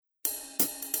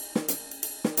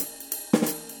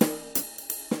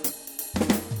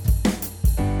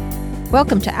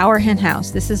Welcome to Our Hen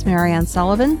House. This is Marianne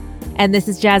Sullivan. And this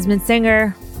is Jasmine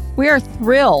Singer. We are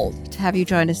thrilled to have you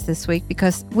join us this week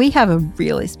because we have a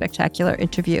really spectacular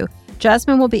interview.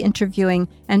 Jasmine will be interviewing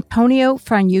Antonio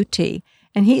Fragnuti,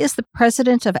 and he is the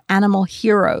president of Animal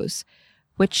Heroes,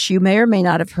 which you may or may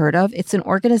not have heard of. It's an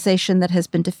organization that has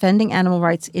been defending animal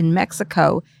rights in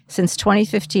Mexico since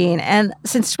 2015. And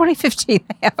since 2015,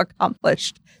 they have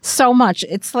accomplished so much.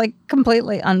 It's like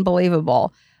completely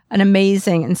unbelievable. An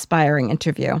amazing, inspiring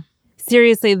interview.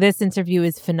 Seriously, this interview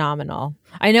is phenomenal.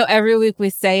 I know every week we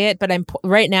say it, but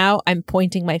right now I'm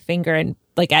pointing my finger and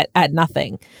at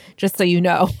nothing, just so you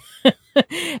know.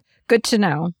 Good to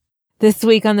know. This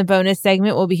week on the bonus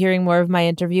segment, we'll be hearing more of my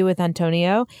interview with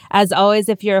Antonio. As always,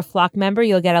 if you're a Flock member,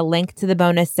 you'll get a link to the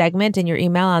bonus segment in your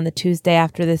email on the Tuesday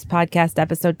after this podcast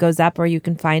episode goes up, or you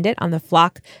can find it on the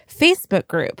Flock Facebook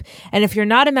group. And if you're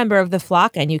not a member of the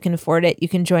Flock and you can afford it, you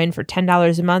can join for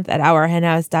 $10 a month at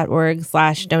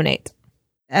ourhenhouse.org/donate.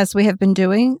 As we have been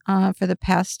doing for the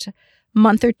past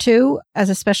month or two, as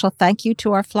a special thank you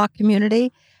to our Flock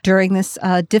community during this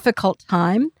difficult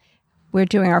time. We're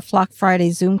doing our Flock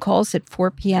Friday Zoom calls at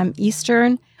 4 p.m.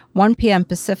 Eastern, 1 p.m.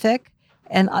 Pacific,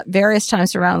 and various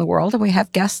times around the world. And we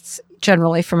have guests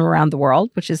generally from around the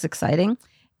world, which is exciting.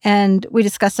 And we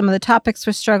discuss some of the topics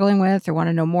we're struggling with or want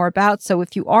to know more about. So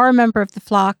if you are a member of the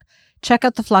Flock, check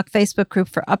out the Flock Facebook group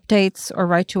for updates or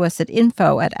write to us at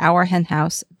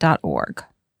info@ourhenhouse.org.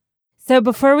 So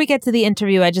before we get to the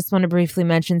interview, I just want to briefly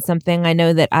mention something. I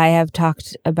know that I have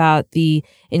talked about the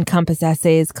Encompass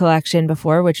Essays collection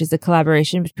before, which is a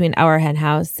collaboration between Our Hen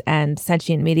House and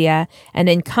Sentient Media and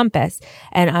Encompass.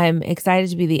 And I'm excited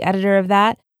to be the editor of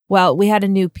that. Well, we had a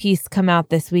new piece come out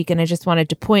this week, and I just wanted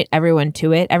to point everyone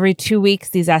to it. Every 2 weeks,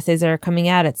 these essays are coming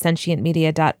out at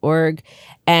sentientmedia.org.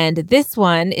 And this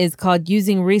one is called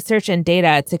Using Research and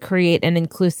Data to Create an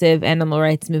Inclusive Animal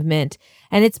Rights Movement.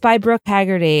 And it's by Brooke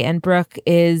Haggerty. And Brooke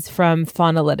is from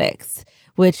Faunalytics,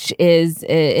 which is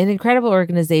an incredible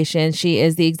organization. She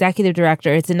is the executive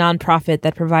director. It's a nonprofit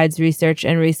that provides research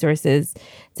and resources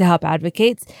to help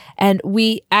advocates. And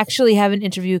we actually have an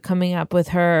interview coming up with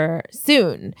her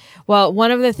soon. Well,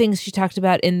 one of the things she talked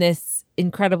about in this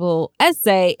incredible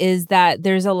essay is that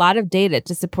there's a lot of data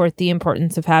to support the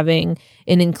importance of having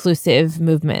an inclusive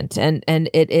movement. And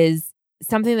it is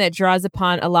something that draws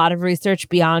upon a lot of research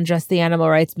beyond just the animal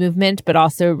rights movement, but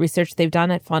also research they've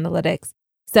done at Faunalytics.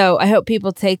 So I hope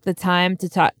people take the time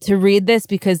to read this,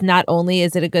 because not only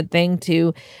is it a good thing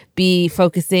to be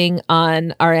focusing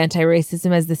on our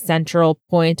anti-racism as the central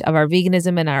point of our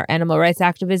veganism and our animal rights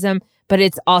activism, but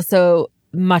it's also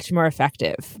much more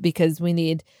effective because we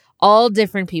need all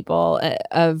different people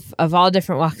of all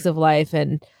different walks of life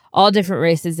and all different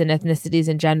races and ethnicities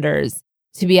and genders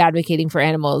to be advocating for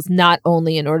animals, not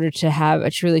only in order to have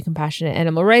a truly compassionate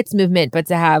animal rights movement, but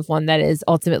to have one that is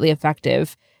ultimately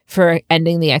effective for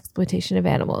ending the exploitation of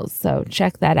animals. So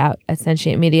check that out at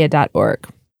sentientmedia.org.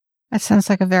 That sounds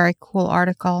like a very cool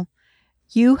article.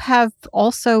 You have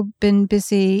also been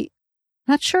busy,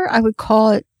 not sure I would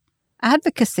call it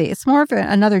advocacy. It's more of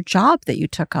another job that you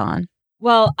took on.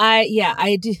 Well,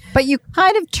 I do. But you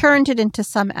kind of turned it into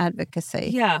some advocacy.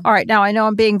 Yeah. All right. Now, I know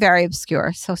I'm being very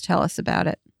obscure, so tell us about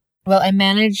it. Well, I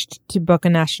managed to book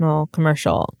a national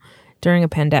commercial during a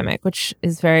pandemic, which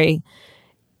is very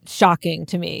shocking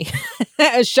to me.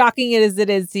 As shocking as it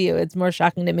is to you, it's more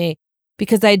shocking to me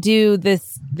because I do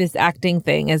this acting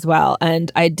thing as well.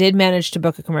 And I did manage to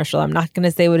book a commercial. I'm not going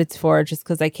to say what it's for just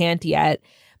because I can't yet,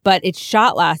 but it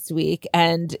shot last week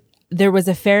and there was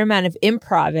a fair amount of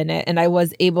improv in it. And I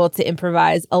was able to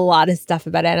improvise a lot of stuff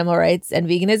about animal rights and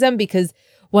veganism because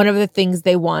one of the things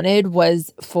they wanted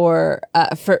was for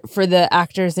the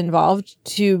actors involved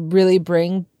to really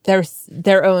bring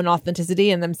their own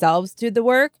authenticity and themselves to the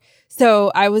work.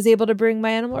 So I was able to bring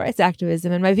my animal rights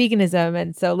activism and my veganism.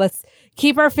 And so let's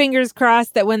keep our fingers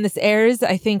crossed that when this airs,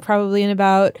 I think probably in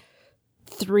about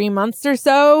 3 months or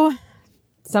so,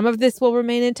 some of this will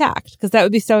remain intact because that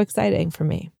would be so exciting for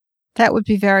me. That would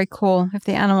be very cool if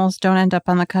the animals don't end up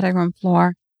on the cutting room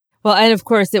floor. Well, and of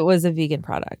course, it was a vegan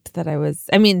product that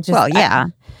yeah.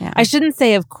 I shouldn't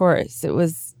say of course. It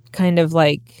was kind of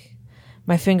like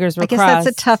my fingers were crossed. I guess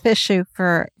that's a tough issue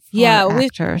for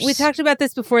actors. We talked about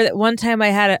this before, that one time I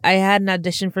had an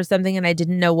audition for something and I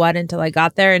didn't know what until I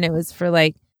got there, and it was for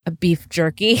like a beef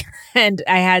jerky. And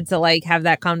I had to like have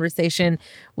that conversation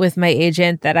with my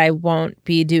agent that I won't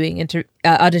be doing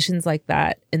auditions like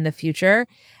that in the future.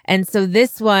 And so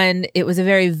this one, it was a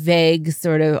very vague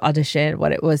sort of audition,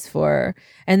 what it was for.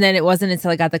 And then it wasn't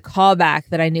until I got the call back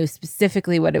that I knew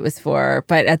specifically what it was for.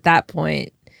 But at that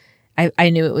point, I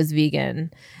knew it was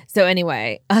vegan. So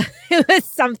anyway, it was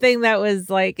something that was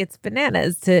like, it's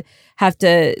bananas to have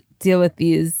to deal with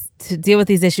these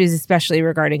issues, especially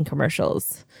regarding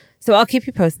commercials. So I'll keep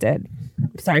you posted.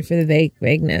 Sorry for the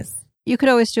vagueness. You could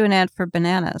always do an ad for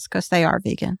bananas because they are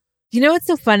vegan. You know what's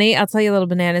so funny? I'll tell you a little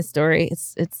banana story.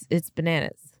 It's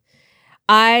bananas.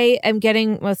 I am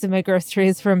getting most of my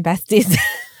groceries from Besties.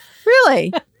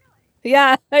 Really?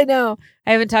 Yeah, I know.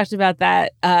 I haven't talked about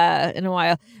that in a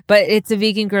while, but it's a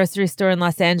vegan grocery store in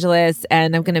Los Angeles,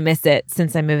 and I'm going to miss it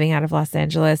since I'm moving out of Los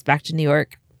Angeles back to New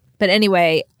York. But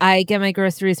anyway, I get my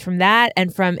groceries from that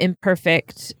and from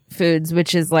Imperfect Foods,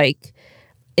 which is like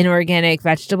an organic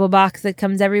vegetable box that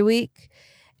comes every week.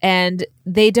 And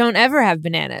they don't ever have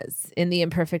bananas in the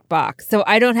Imperfect box. So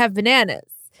I don't have bananas.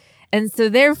 And so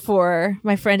therefore,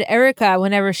 my friend Erica,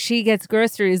 whenever she gets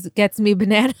groceries, gets me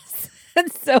bananas.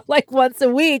 And so like once a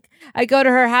week, I go to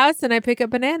her house and I pick up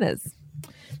bananas.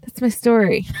 That's my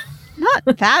story.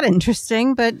 Not that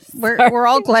interesting, but we're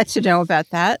all glad to know about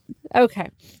that. Okay.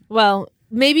 Well,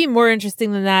 maybe more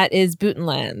interesting than that is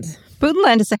Butenland.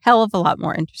 Butenland is a hell of a lot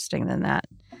more interesting than that.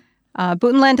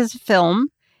 Butenland is a film.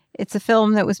 It's a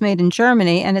film that was made in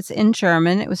Germany, and it's in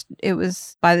German. It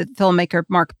was by the filmmaker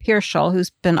Mark Pierschel, who's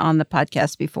been on the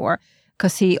podcast before,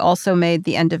 because he also made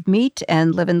The End of Meat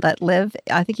and Live and Let Live.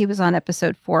 I think he was on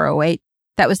episode 408.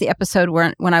 That was the episode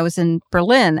when I was in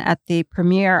Berlin at the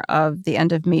premiere of The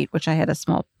End of Meat, which I had a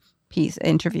small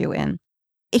interview in.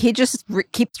 He just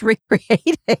keeps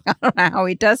recreating. I don't know how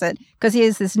he does it, because he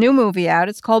has this new movie out.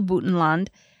 It's called Butenland.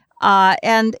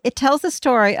 And it tells the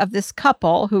story of this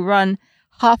couple who run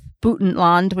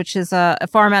Hofbutenland, which is a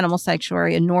farm animal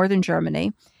sanctuary in northern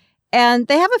Germany. And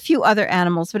they have a few other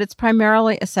animals, but it's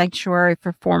primarily a sanctuary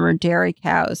for former dairy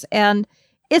cows. And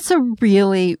it's a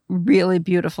really, really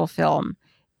beautiful film.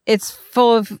 It's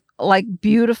full of like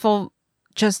beautiful,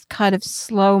 just kind of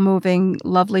slow moving,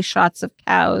 lovely shots of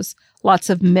cows, lots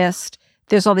of mist.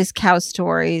 There's all these cow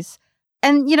stories.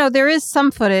 And, you know, there is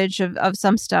some footage of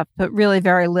some stuff, but really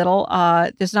very little.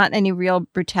 There's not any real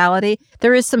brutality.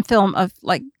 There is some film of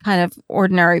like kind of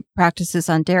ordinary practices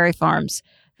on dairy farms,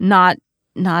 not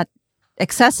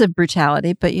excessive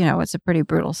brutality, but, you know, it's a pretty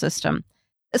brutal system.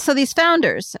 So these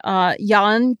founders,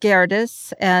 Jan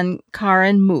Gerdes and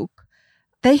Karin Mook,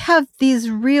 they have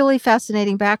these really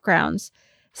fascinating backgrounds.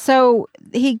 So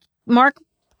Mark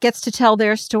gets to tell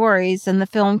their stories, and the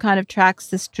film kind of tracks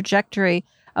this trajectory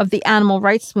of the animal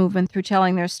rights movement through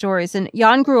telling their stories. And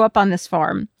Jan grew up on this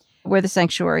farm where the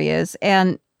sanctuary is,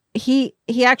 and he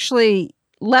actually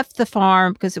left the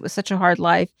farm because it was such a hard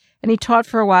life, and he taught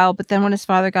for a while, but then when his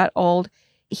father got old,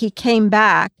 he came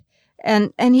back,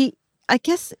 and he, I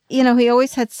guess, you know, he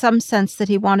always had some sense that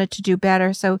he wanted to do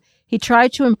better, so he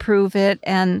tried to improve it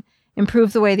and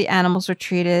improve the way the animals were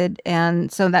treated,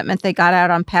 and so that meant they got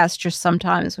out on pastures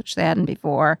sometimes, which they hadn't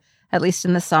before, at least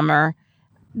in the summer.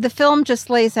 The film just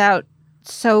lays out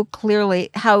so clearly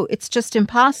how it's just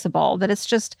impossible, that it's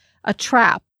just a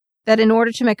trap, that in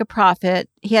order to make a profit,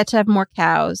 he had to have more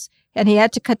cows, and he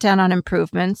had to cut down on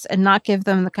improvements and not give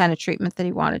them the kind of treatment that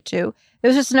he wanted to. There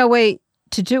was just no way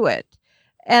to do it.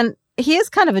 And he is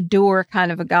kind of a doer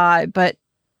kind of a guy, but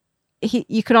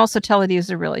you can also tell that he was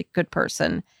a really good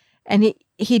person. And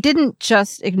he didn't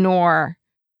just ignore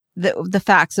the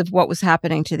facts of what was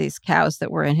happening to these cows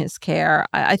that were in his care.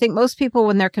 I think most people,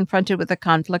 when they're confronted with a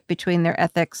conflict between their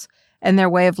ethics and their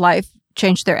way of life,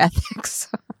 change their ethics.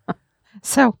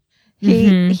 So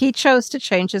he chose to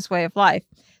change his way of life.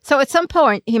 So at some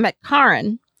point, he met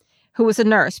Karin, who was a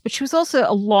nurse, but she was also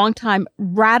a longtime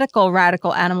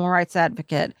radical animal rights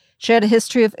advocate. She had a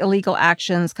history of illegal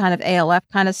actions, kind of ALF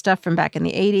kind of stuff from back in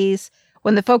the 80s,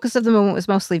 when the focus of the movement was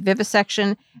mostly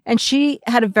vivisection. And she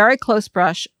had a very close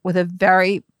brush with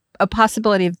a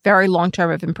possibility of very long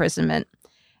term of imprisonment.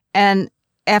 And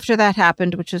after that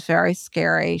happened, which was very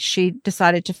scary, she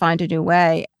decided to find a new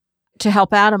way to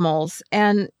help animals.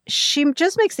 And she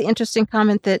just makes the interesting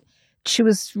comment that she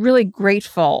was really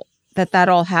grateful that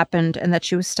all happened and that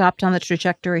she was stopped on the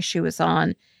trajectory she was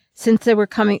on, since they were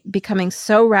becoming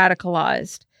so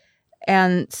radicalized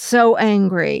and so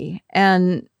angry.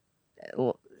 And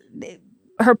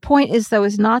her point is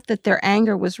not that their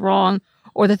anger was wrong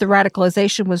or that the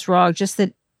radicalization was wrong, just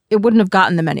that it wouldn't have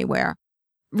gotten them anywhere.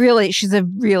 Really, she's a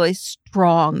really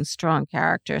strong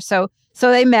character. So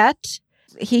they met.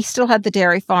 He still had the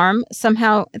dairy farm.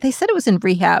 Somehow, they said it was in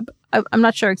rehab. I'm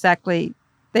not sure exactly.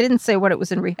 They didn't say what it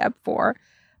was in rehab for.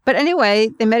 But anyway,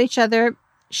 they met each other.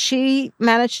 She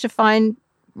managed to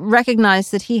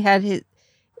recognize that he had his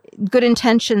good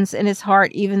intentions in his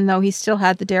heart, even though he still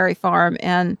had the dairy farm.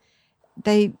 And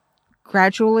they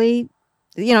gradually,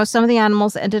 you know, some of the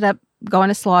animals ended up going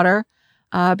to slaughter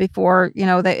before,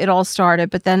 it all started.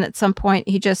 But then at some point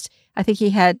I think he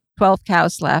had 12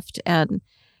 cows left, and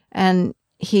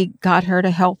he got her to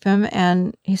help him,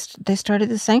 and they started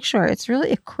the sanctuary. It's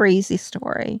really a crazy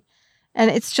story. And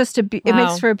it's just it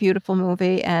makes for a beautiful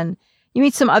movie. And you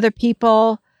meet some other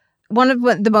people. One of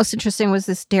the most interesting was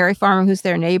this dairy farmer who's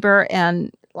their neighbor. And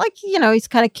he's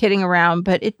kind of kidding around,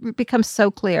 but it becomes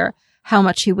so clear how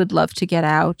much he would love to get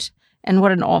out and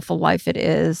what an awful life it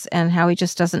is and how he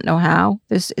just doesn't know how.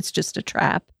 It's just a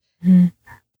trap. Mm.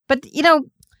 But,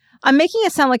 I'm making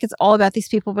it sound like it's all about these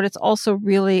people, but it's also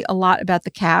really a lot about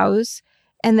the cows.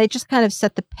 And they just kind of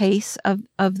set the pace of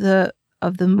the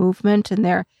movement, and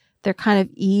they're kind of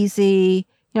easy.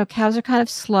 Cows are kind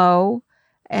of slow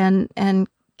and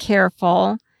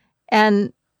careful.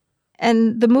 And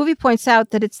the movie points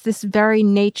out that it's this very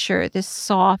nature, this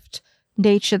soft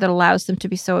nature that allows them to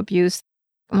be so abused.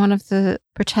 One of the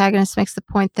protagonists makes the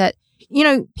point that,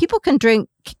 people can drink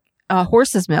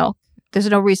horse's milk. There's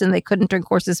no reason they couldn't drink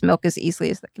horse's milk as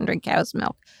easily as they can drink cow's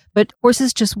milk. But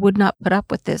horses just would not put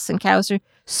up with this. And cows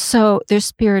their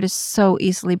spirit is so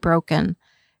easily broken.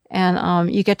 And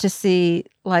you get to see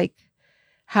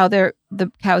how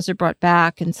the cows are brought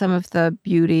back, and some of the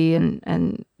beauty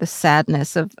and the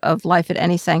sadness of life at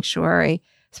any sanctuary,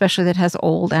 especially that has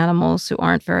old animals who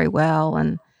aren't very well.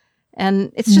 And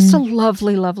it's just a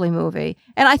lovely, lovely movie.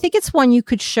 And I think it's one you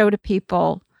could show to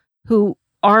people who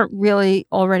aren't really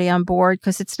already on board,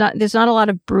 because there's not a lot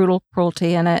of brutal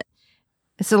cruelty in it.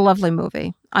 It's a lovely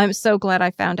movie. I'm so glad I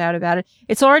found out about it.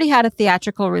 It's already had a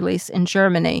theatrical release in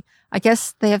Germany. I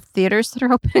guess they have theaters that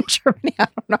are open in Germany. I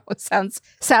don't know. It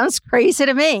sounds crazy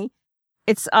to me.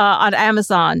 It's on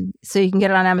Amazon, so you can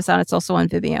get it on Amazon. It's also on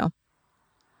Vimeo.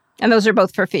 And those are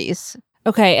both for fees.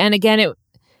 Okay, and again,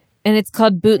 it's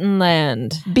called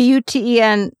Butenland.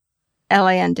 Butenland.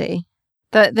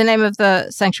 The name of the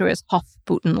sanctuary is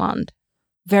Hofbutenland.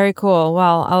 Very cool.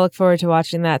 Well, I'll look forward to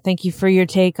watching that. Thank you for your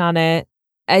take on it.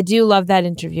 I do love that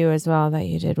interview as well that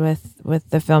you did with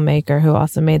the filmmaker who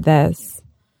also made this.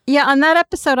 Yeah, on that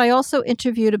episode, I also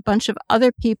interviewed a bunch of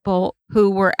other people who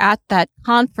were at that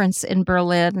conference in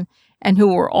Berlin and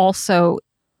who were also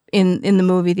in the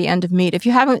movie The End of Meat. If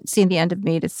you haven't seen The End of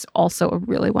Meat, it's also a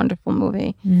really wonderful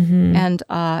movie. Mm-hmm. And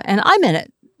I'm in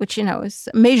it, which is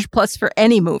a major plus for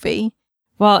any movie.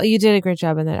 Well, you did a great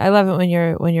job in that. I love it when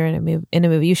you're in a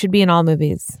movie. You should be in all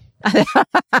movies.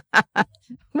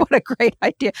 What a great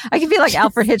idea. I can be like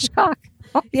Alfred Hitchcock.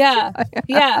 Yeah.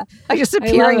 I just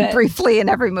appearing briefly in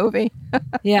every movie.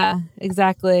 Yeah,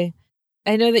 exactly.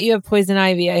 I know that you have poison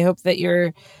ivy. I hope that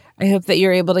you're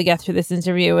able to get through this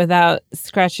interview without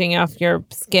scratching off your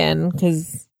skin,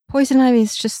 because poison ivy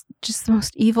is just the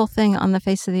most evil thing on the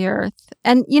face of the earth.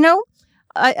 And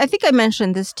I think I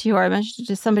mentioned this to you, or I mentioned it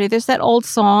to somebody. There's that old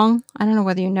song, I don't know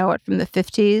whether you know it, from the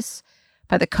 50s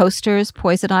by the Coasters,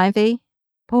 Poison Ivy.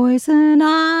 Poison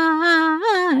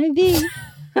ivy.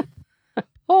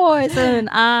 Poison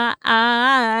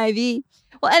ivy.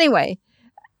 Well, anyway,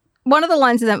 one of the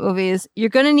lines in that movie is, "You're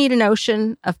going to need an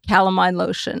ocean of calamine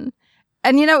lotion."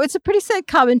 And, it's a pretty sad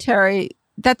commentary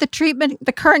that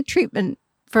the current treatment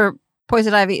for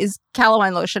poison ivy is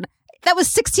calamine lotion. That was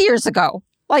 60 years ago.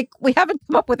 We haven't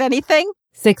come up with anything.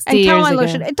 60 years calamine ago.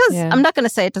 lotion, it does. Yeah. I'm not going to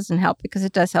say it doesn't help, because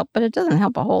it does help, but it doesn't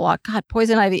help a whole lot. God,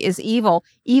 poison ivy is evil.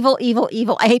 Evil, evil,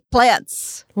 evil. I hate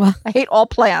plants. Well, I hate all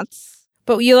plants.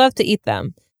 But you love to eat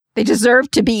them. They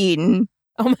deserve to be eaten.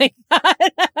 Oh my God.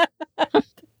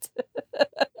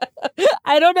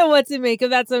 I don't know what to make of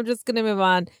that, so I'm just going to move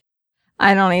on.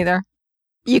 I don't either.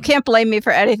 You can't blame me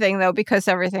for anything, though, because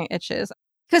everything itches.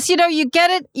 Because, you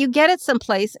get it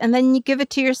someplace, and then you give it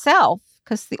to yourself,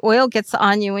 because the oil gets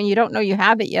on you and you don't know you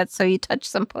have it yet. So you touch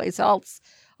someplace else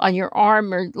on your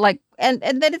arm, or and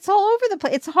then it's all over the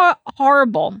place. It's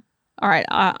horrible. All right.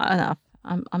 Enough.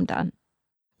 I'm done.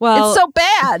 Well, it's so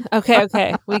bad.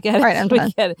 Okay. We get it. Right, I'm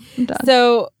done. Get it. I'm done.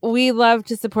 So we love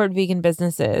to support vegan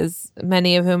businesses,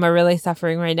 many of whom are really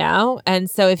suffering right now. And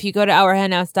so if you go to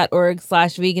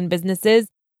ourhenhouse.org/vegan businesses,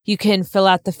 you can fill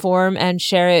out the form and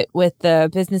share it with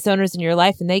the business owners in your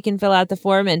life, and they can fill out the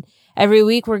form. And every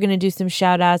week we're going to do some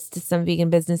shout outs to some vegan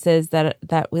businesses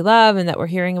that we love and that we're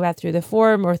hearing about through the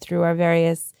form or through our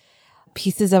various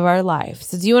pieces of our life.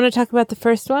 So do you want to talk about the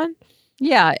first one?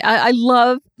 Yeah, I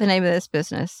love the name of this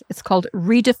business. It's called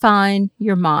Redefine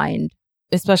Your Mind.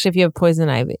 Especially if you have poison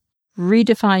ivy.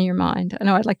 Redefine your mind. I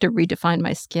know I'd like to redefine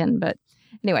my skin, but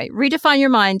anyway, Redefine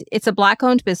Your Mind. It's a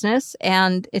Black-owned business,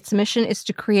 and its mission is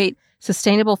to create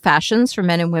sustainable fashions for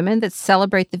men and women that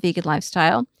celebrate the vegan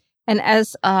lifestyle. And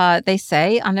as they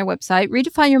say on their website,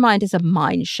 Redefine Your Mind is a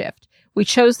mind shift. We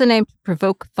chose the name to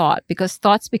provoke thought because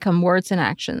thoughts become words and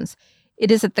actions.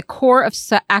 It is at the core of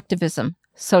activism,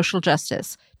 social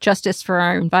justice, justice for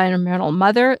our environmental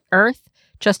mother, Earth,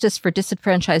 justice for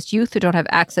disenfranchised youth who don't have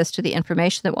access to the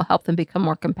information that will help them become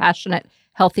more compassionate,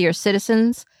 healthier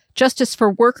citizens, justice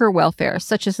for worker welfare,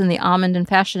 such as in the almond and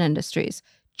fashion industries,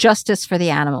 justice for the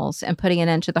animals, and putting an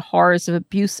end to the horrors of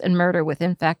abuse and murder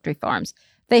within factory farms.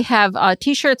 They have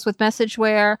T-shirts with message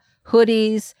wear,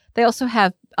 hoodies. They also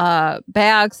have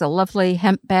bags. A lovely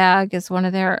hemp bag is one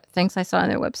of their things I saw on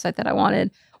their website that I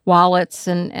wanted, wallets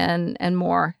and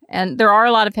more. And there are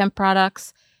a lot of hemp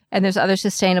products, and there's other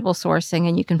sustainable sourcing,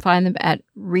 and you can find them at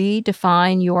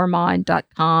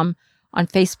redefineyourmind.com, on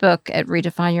Facebook at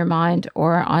Redefine Your Mind,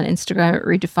 or on Instagram at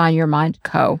Redefine Your Mind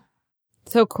Co.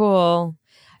 So cool.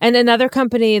 And another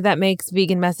company that makes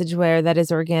vegan message wear that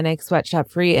is organic, sweatshop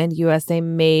free, and USA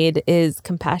made is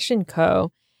Compassion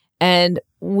Co. And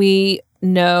we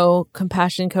know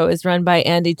Compassion Co. is run by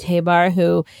Andy Tabar,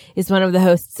 who is one of the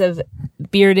hosts of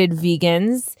Bearded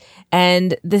Vegans.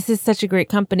 And this is such a great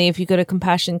company. If you go to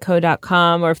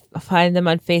compassionco.com or find them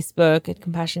on Facebook at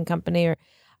Compassion Company, or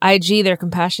IG, they're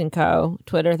Compassion Co.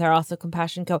 Twitter, they're also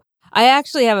Compassion Co. I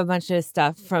actually have a bunch of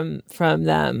stuff from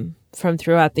them from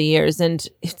throughout the years. And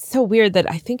it's so weird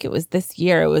that I think it was this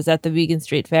year, it was at the Vegan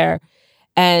Street Fair,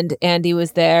 and Andy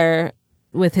was there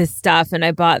with his stuff. And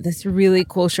I bought this really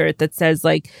cool shirt that says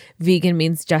like vegan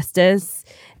means justice.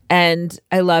 And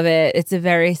I love it. It's a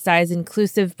very size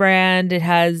inclusive brand. It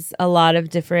has a lot of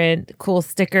different cool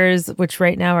stickers, which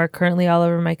right now are currently all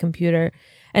over my computer.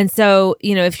 And so,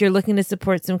 you know, if you're looking to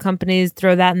support some companies,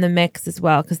 throw that in the mix as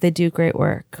well, because they do great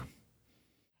work.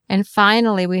 And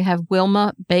finally, we have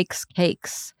Wilma Bakes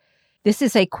Cakes. This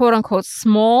is a quote-unquote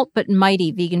small but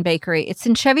mighty vegan bakery. It's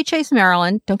in Chevy Chase,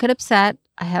 Maryland. Don't get upset.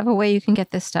 I have a way you can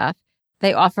get this stuff.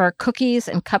 They offer cookies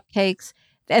and cupcakes,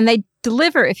 and they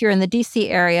deliver if you're in the D.C.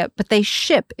 area, but they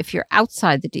ship if you're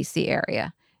outside the D.C.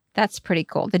 area. That's pretty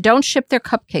cool. They don't ship their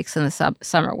cupcakes in the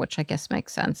summer, which I guess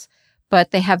makes sense.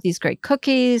 But they have these great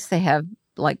cookies. They have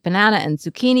like banana and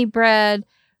zucchini bread.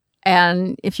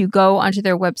 And if you go onto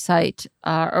their website,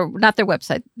 or not their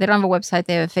website, they don't have a website.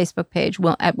 They have a Facebook page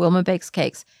at Wilma Bakes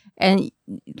Cakes. And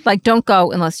like, don't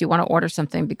go unless you want to order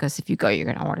something, because if you go, you're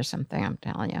going to order something. I'm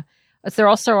telling you. But they're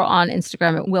also on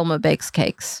Instagram at Wilma Bakes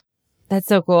Cakes. That's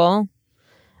so cool.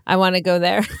 I want to go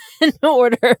there and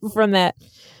order from that.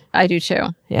 I do too.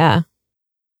 Yeah.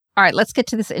 All right, let's get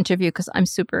to this interview because I'm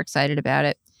super excited about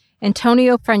it.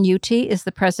 Antonio Fragnuti is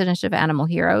the president of Animal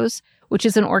Heroes, which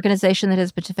is an organization that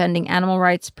has been defending animal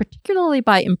rights, particularly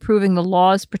by improving the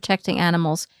laws protecting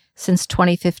animals since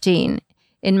 2015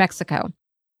 in Mexico.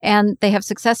 And they have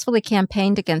successfully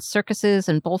campaigned against circuses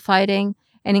and bullfighting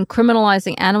and in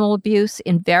criminalizing animal abuse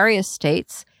in various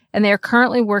states. And they are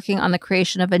currently working on the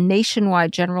creation of a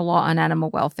nationwide general law on animal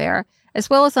welfare,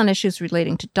 as well as on issues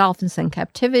relating to dolphins in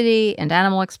captivity and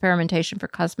animal experimentation for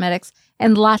cosmetics,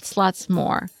 and lots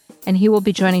more. And he will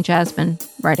be joining Jasmine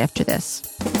right after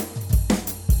this.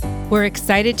 We're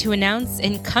excited to announce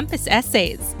Encompass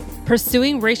Essays,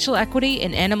 Pursuing Racial Equity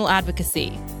in Animal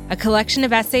Advocacy, a collection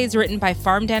of essays written by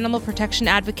farmed animal protection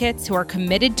advocates who are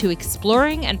committed to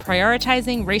exploring and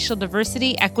prioritizing racial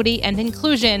diversity, equity, and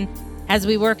inclusion as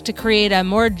we work to create a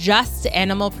more just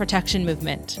animal protection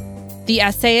movement. The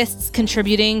essayists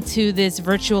contributing to this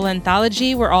virtual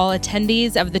anthology were all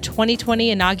attendees of the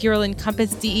 2020 inaugural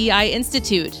Encompass DEI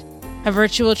Institute, a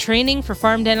virtual training for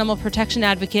farmed animal protection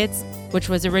advocates, which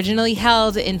was originally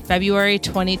held in February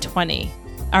 2020.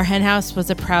 Our henhouse was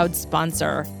a proud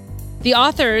sponsor. The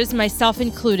authors, myself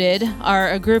included, are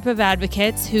a group of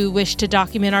advocates who wish to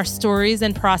document our stories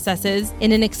and processes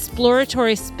in an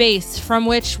exploratory space from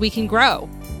which we can grow.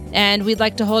 And we'd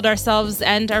like to hold ourselves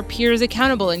and our peers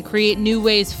accountable and create new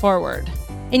ways forward.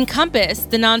 Encompass,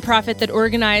 the nonprofit that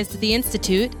organized the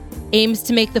Institute, aims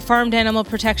to make the farmed animal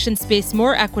protection space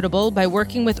more equitable by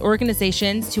working with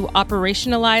organizations to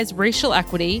operationalize racial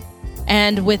equity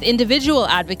and with individual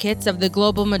advocates of the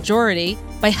global majority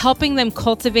by helping them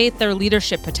cultivate their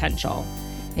leadership potential.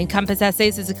 Encompass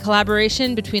Essays is a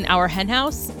collaboration between Our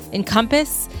Henhouse,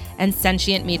 Encompass, and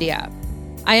Sentient Media.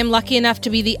 I am lucky enough to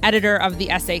be the editor of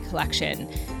the essay collection.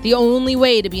 The only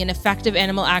way to be an effective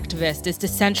animal activist is to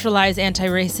centralize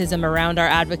anti-racism around our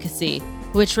advocacy,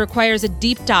 which requires a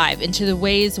deep dive into the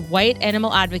ways white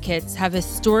animal advocates have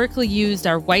historically used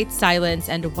our white silence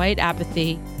and white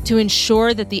apathy to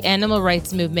ensure that the animal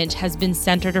rights movement has been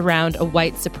centered around a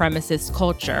white supremacist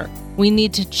culture. We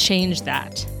need to change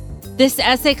that. This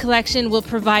essay collection will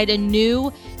provide a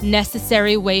new,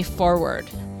 necessary way forward,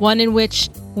 one in which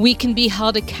we can be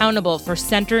held accountable for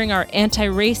centering our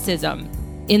anti-racism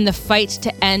in the fight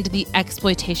to end the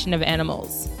exploitation of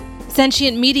animals.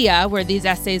 Sentient Media, where these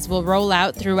essays will roll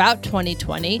out throughout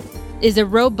 2020, is a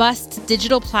robust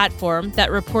digital platform that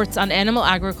reports on animal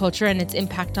agriculture and its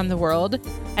impact on the world,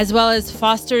 as well as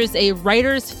fosters a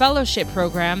writers' fellowship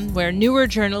program where newer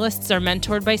journalists are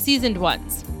mentored by seasoned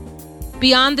ones.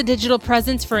 Beyond the digital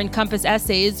presence for Encompass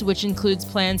Essays, which includes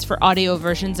plans for audio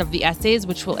versions of the essays,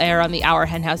 which will air on the Our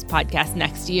Hen House podcast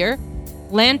next year,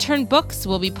 Lantern Books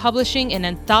will be publishing an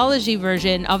anthology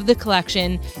version of the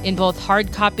collection in both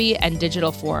hard copy and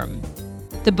digital form.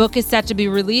 The book is set to be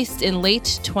released in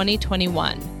late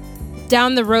 2021.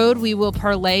 Down the road, we will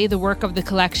parlay the work of the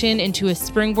collection into a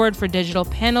springboard for digital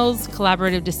panels,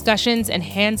 collaborative discussions, and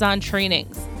hands-on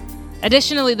trainings.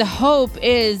 Additionally, the hope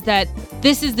is that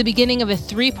this is the beginning of a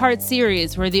 3-part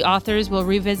series where the authors will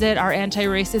revisit our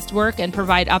anti-racist work and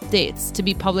provide updates to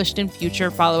be published in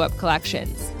future follow-up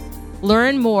collections.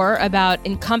 Learn more about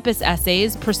Encompass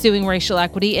Essays, Pursuing Racial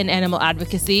Equity in Animal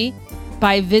Advocacy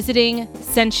by visiting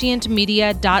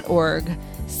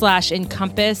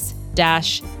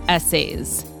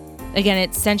sentientmedia.org/encompass-essays. Again,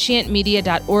 it's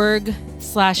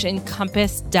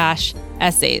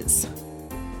sentientmedia.org/encompass-essays.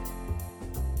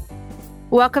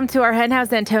 Welcome to our Hen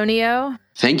House, Antonio.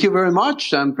 Thank you very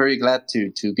much. I'm very glad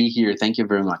to be here. Thank you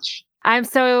very much. I'm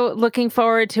so looking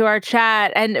forward to our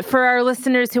chat. And for our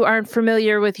listeners who aren't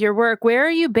familiar with your work, where are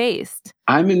you based?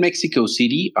 I'm in Mexico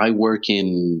City. I work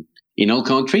in Old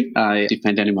Country. I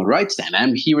defend animal rights, and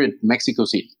I'm here in Mexico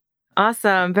City.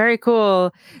 Awesome. Very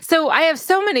cool. So I have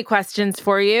so many questions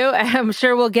for you. I'm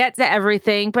sure we'll get to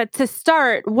everything. But to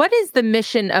start, what is the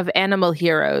mission of Animal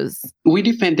Heroes? We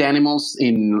defend animals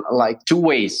in 2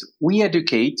 ways. We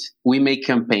educate, we make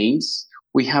campaigns.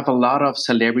 We have a lot of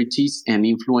celebrities and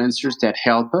influencers that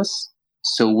help us.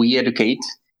 So we educate,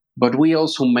 but we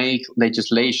also make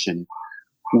legislation.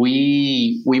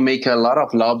 We make a lot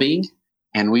of lobbying,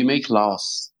 and we make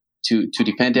laws to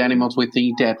defend animals. We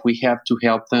think that we have to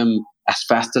help them as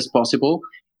fast as possible.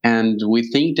 And we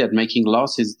think that making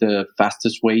laws is the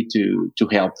fastest way to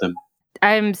help them.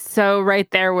 I'm so right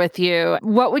there with you.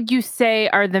 What would you say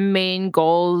are the main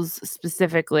goals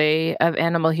specifically of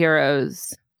Animal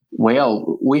Heroes?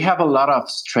 Well, we have a lot of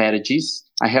strategies.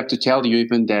 I have to tell you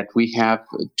even that we have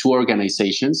 2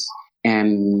 organizations,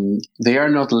 and they are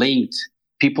not linked.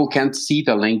 People can't see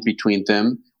the link between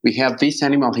them. We have these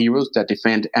Animal Heroes that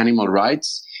defend animal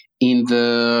rights in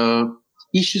the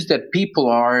issues that people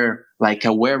are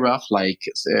aware of, like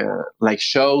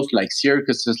shows, like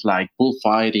circuses, like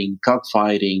bullfighting,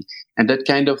 cockfighting, and that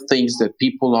kind of things that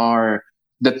people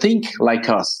that think like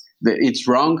us. It's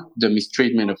wrong, the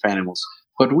mistreatment of animals.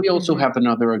 But we also have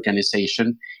another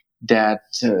organization that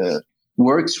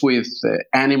works with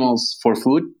animals for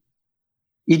food.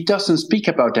 It doesn't speak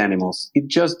about animals. It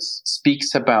just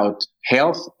speaks about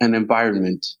health and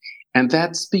environment. And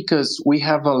that's because we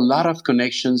have a lot of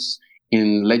connections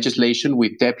in legislation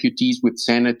with deputies, with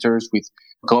senators, with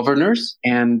governors.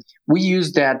 And we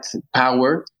use that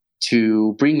power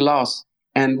to bring laws.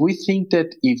 And we think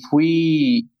that if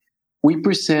we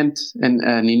present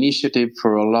an initiative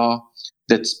for a law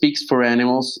that speaks for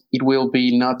animals, it will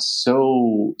be not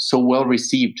so well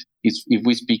received if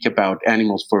we speak about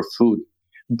animals for food.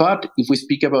 But if we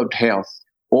speak about health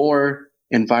or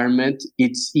environment,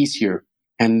 it's easier.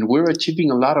 And we're achieving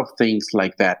a lot of things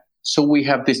like that. So we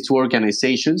have these 2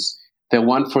 organizations. The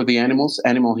one for the animals,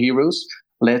 Animal Heroes,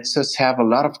 lets us have a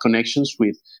lot of connections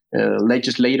with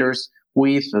legislators,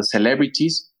 with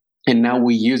celebrities. And now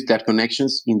we use that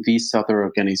connections in this other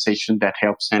organization that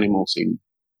helps animals in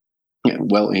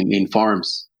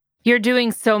farms. You're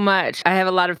doing so much. I have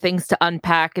a lot of things to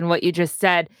unpack in what you just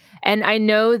said. And I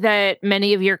know that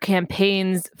many of your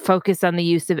campaigns focus on the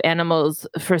use of animals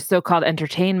for so-called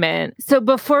entertainment. So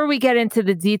before we get into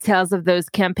the details of those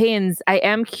campaigns, I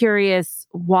am curious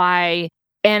why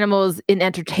animals in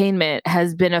entertainment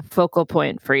has been a focal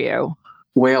point for you.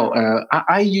 Well,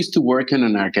 I used to work in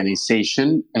an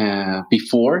organization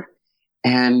before,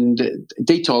 and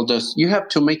they told us, you have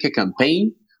to make a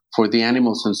campaign for the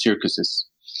animals in circuses,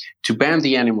 to ban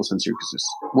the animals in circuses.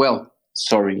 Well,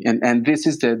 sorry. And this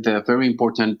is the very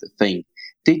important thing.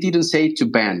 They didn't say to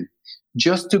ban,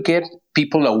 just to get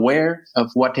people aware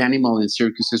of what animals in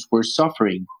circuses were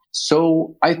suffering.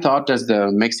 So I thought, as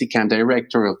the Mexican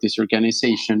director of this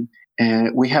organization,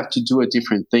 we have to do a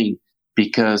different thing,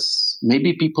 because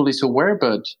maybe people is aware,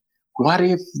 but what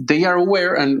if they are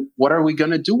aware, and what are we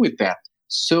going to do with that?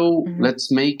 So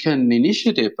let's make an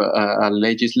initiative, a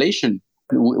legislation.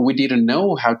 We didn't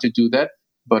know how to do that,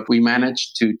 but we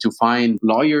managed to find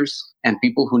lawyers and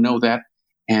people who know that.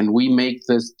 And we make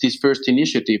this first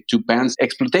initiative to ban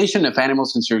exploitation of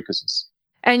animals in circuses.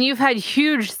 And you've had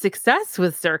huge success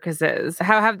with circuses.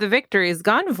 How have the victories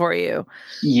gone for you?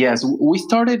 Yes, we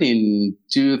started in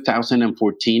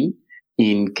 2014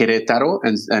 in Querétaro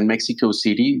and Mexico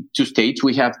City, 2 states.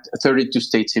 We have 32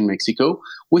 states in Mexico.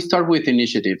 We start with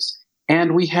initiatives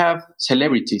and we have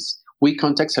celebrities. We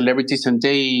contact celebrities and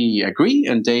they agree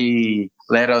and they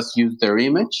let us use their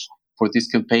image for this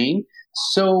campaign.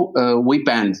 So we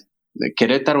banned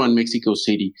Querétaro and Mexico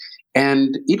City.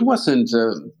 And it wasn't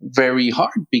very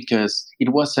hard because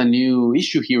it was a new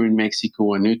issue here in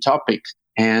Mexico, a new topic.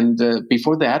 And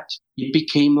before that, it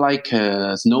became like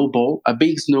a snowball, a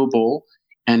big snowball.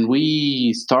 And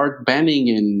we start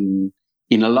banning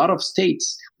in a lot of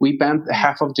states. We banned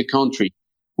half of the country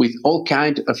with all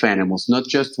kinds of animals, not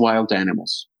just wild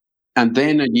animals. And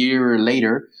then a year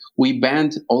later, we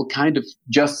banned all kinds of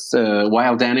just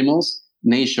wild animals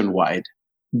nationwide.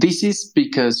 This is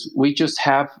because we just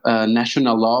have a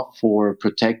national law for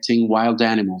protecting wild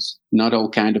animals, not all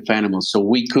kinds of animals. So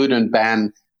we couldn't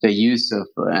ban the use of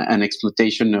an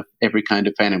exploitation of every kind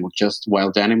of animal, just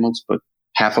wild animals. But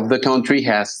half of the country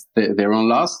has their own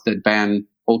laws that ban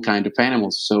all kinds of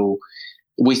animals. So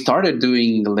we started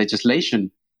doing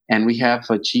legislation and we have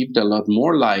achieved a lot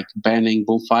more, like banning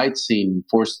bullfights in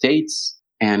 4 states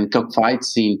and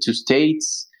cockfights in 2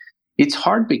 states. It's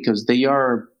hard because they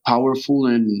are powerful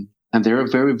and they're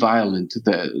very violent.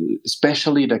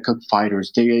 Especially the cockfighters,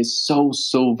 they are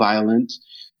so violent.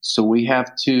 So we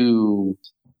have to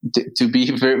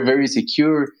be very, very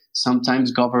secure.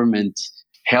 Sometimes government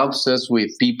helps us with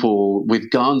people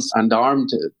with guns and armed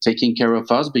taking care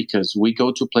of us because we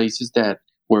go to places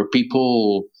where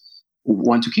people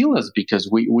want to kill us because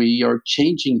we are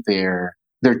changing their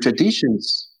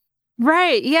traditions.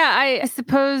 Right. Yeah. I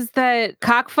suppose that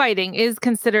cockfighting is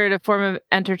considered a form of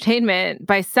entertainment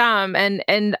by some. And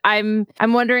I'm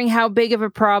wondering how big of a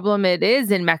problem it is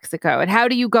in Mexico and how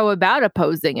do you go about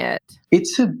opposing it?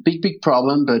 It's a big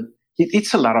problem, but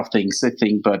it's a lot of things, I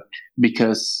think. But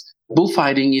because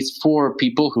bullfighting is for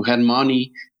people who had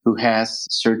money, who has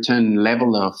certain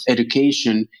level of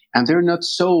education, and they're not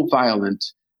so violent.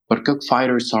 But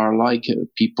cockfighters are like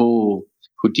people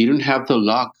who didn't have the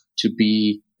luck to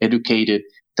be educated,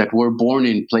 that were born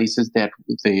in places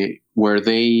where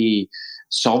they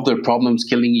solve their problems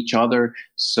killing each other.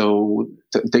 So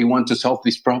they want to solve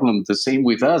this problem. The same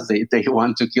with us. They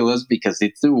want to kill us because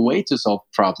it's the way to solve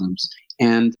problems.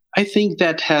 And I think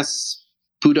that has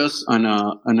put us on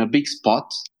a big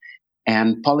spot.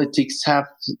 And politics have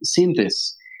seen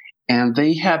this. And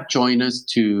they have joined us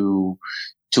to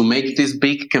make these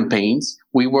big campaigns.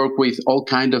 We work with all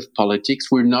kinds of politics.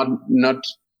 We're not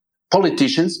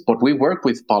politicians, but we work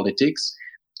with politics,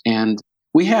 and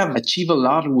we have achieved a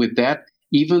lot with that.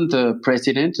 Even the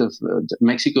president of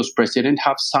Mexico's president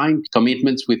have signed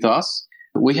commitments with us.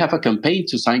 We have a campaign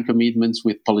to sign commitments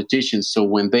with politicians. So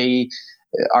when they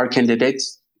are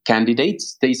candidates,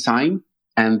 they sign,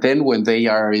 and then when they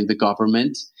are in the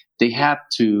government, they have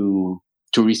to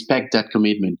respect that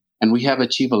commitment. And we have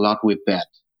achieved a lot with that.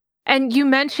 And you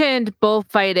mentioned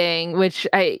bullfighting, which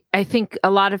I think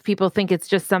a lot of people think it's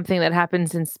just something that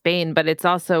happens in Spain, but it's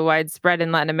also widespread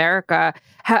in Latin America.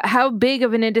 How big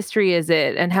of an industry is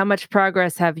it, and how much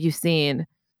progress have you seen?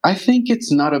 I think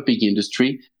it's not a big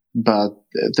industry, but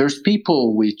there's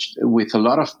people with a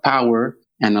lot of power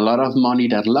and a lot of money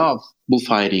that love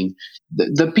bullfighting.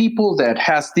 The people that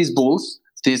has these bulls,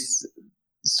 this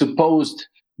supposed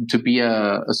to be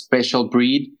a special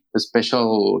breed, a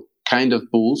special kind of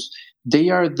bulls, they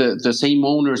are the same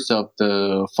owners of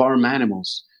the farm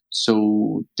animals.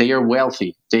 So they are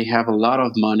wealthy. They have a lot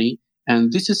of money.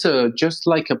 And this is just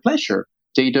like a pleasure.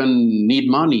 They don't need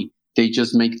money. They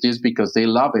just make this because they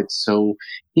love it. So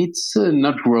it's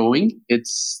not growing.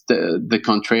 It's the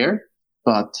contrary,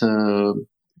 but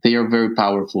they are very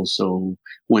powerful. So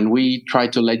when we try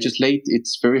to legislate,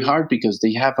 it's very hard because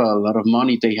they have a lot of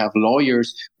money. They have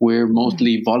lawyers. We're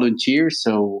mostly volunteers.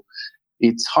 So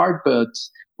it's hard, but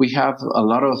we have a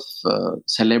lot of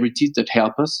celebrities that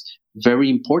help us,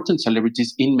 very important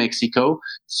celebrities in Mexico.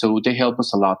 So they help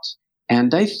us a lot.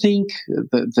 And I think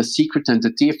the secret and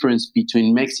the difference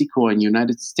between Mexico and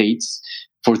United States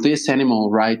for this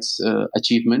animal rights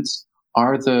achievements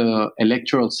are the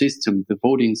electoral system, the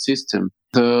voting system.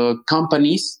 The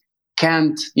companies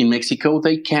in Mexico,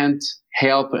 they can't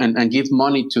help and give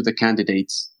money to the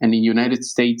candidates. And in United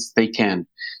States, they can.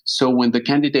 So when the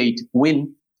candidate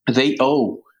win, they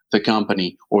owe the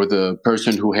company or the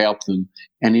person who helped them.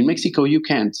 And in Mexico, you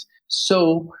can't.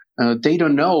 So they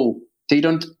don't owe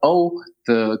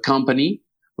the company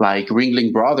like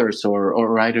Ringling Brothers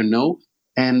or I don't know.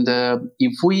 And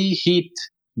if we hit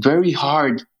very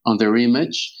hard on their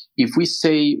image, if we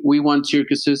say we want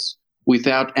circuses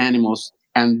without animals,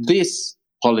 and this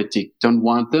politic don't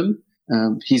want them,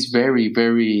 he's very,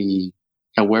 very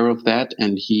aware of that,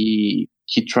 and he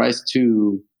tries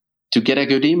to get a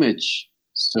good image.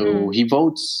 So he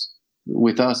votes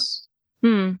with us.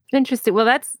 Interesting. Well,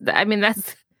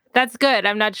 that's good.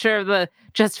 I'm not sure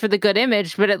just for the good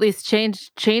image, but at least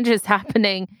change is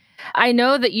happening. I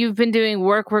know that you've been doing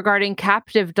work regarding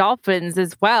captive dolphins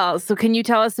as well. So can you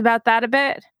tell us about that a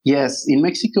bit? Yes, in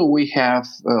Mexico we have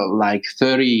like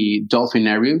 30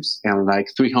 dolphinariums and like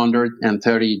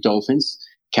 330 dolphins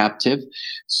captive.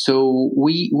 So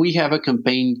we have a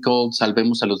campaign called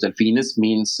Salvemos a los Delfines,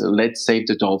 means let's save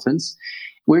the dolphins.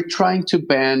 We're trying to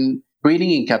ban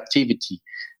breeding in captivity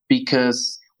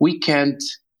because we can't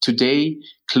today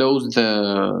close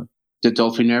the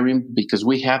dolphinarium because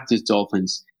we have these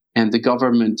dolphins, and the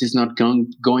government is not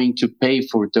going to pay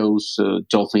for those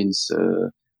dolphins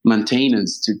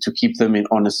maintenance to keep them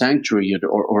on a sanctuary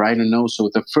or I don't know. So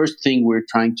the first thing we're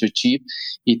trying to achieve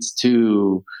is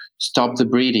to stop the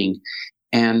breeding.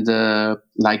 And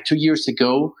like 2 years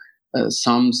ago,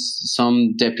 some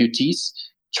deputies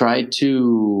tried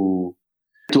to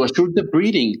assure the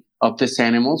breeding of these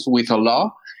animals with a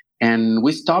law, and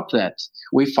we stopped that.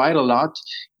 We fight a lot.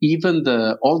 Even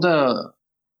all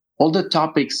the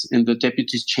topics in the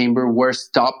deputies' chamber were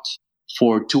stopped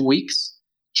for 2 weeks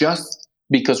just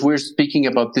because we're speaking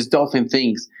about these dolphin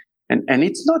things. And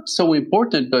it's not so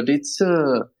important, but it's,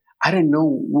 I don't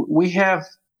know,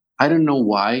 I don't know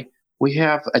why, we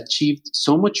have achieved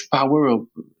so much power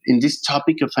in this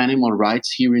topic of animal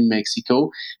rights here in Mexico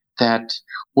that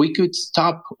we could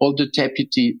stop all the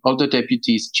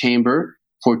deputies' chamber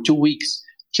for 2 weeks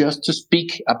just to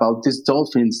speak about these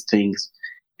dolphins things.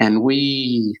 And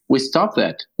we stopped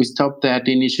that. We stopped that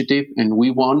initiative and we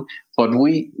won, but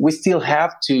we still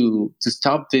have to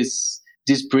stop this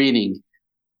breeding.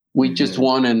 We just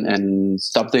won and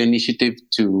stopped the initiative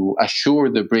to assure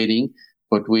the breeding,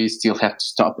 but we still have to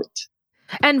stop it.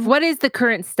 And what is the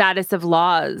current status of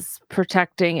laws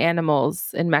protecting animals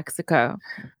in Mexico?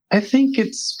 I think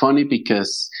it's funny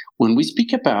because when we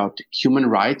speak about human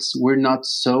rights, we're not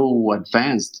so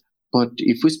advanced. But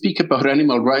if we speak about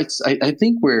animal rights, I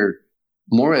think we're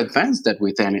more advanced than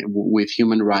with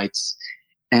human rights.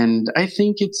 And I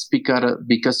think it's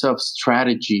because of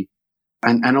strategy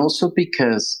and also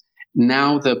because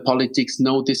now the politics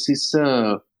know this is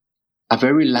a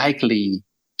very likely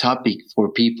topic for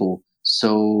people.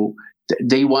 So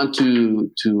they want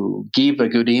to give a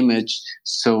good image.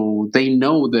 So they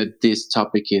know that this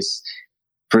topic is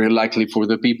very likely for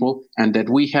the people and that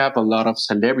we have a lot of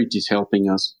celebrities helping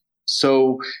us.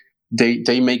 So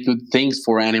they make good things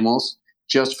for animals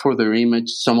just for their image.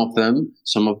 Some of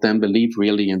them believe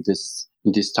really in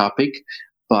this topic,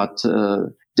 but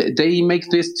they make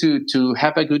this to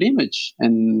have a good image,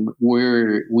 and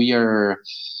we are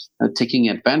taking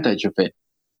advantage of it.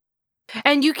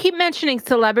 And you keep mentioning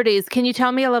celebrities. Can you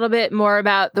tell me a little bit more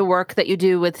about the work that you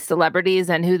do with celebrities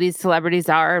and who these celebrities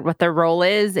are, what their role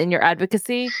is in your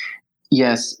advocacy?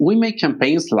 Yes, we make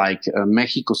campaigns like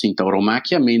México sin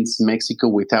tauromaquia, means Mexico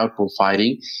without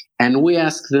bullfighting. And we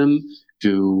ask them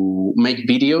to make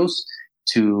videos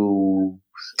to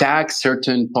tag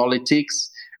certain politics,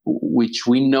 which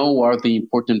we know are the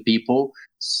important people.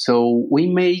 So we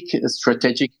make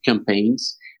strategic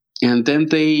campaigns, and then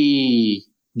they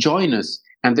join us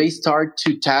and they start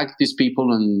to tag these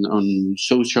people on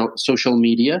social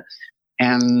media,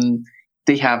 and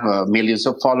they have millions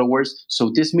of followers.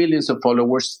 So these millions of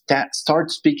followers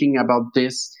start speaking about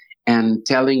this and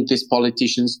telling these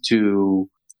politicians to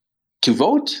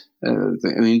vote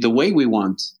in the way we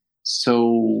want.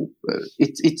 So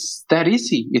it's that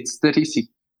easy. It's that easy.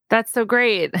 That's so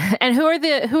great. And who are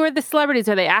the celebrities?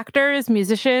 Are they actors,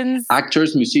 musicians?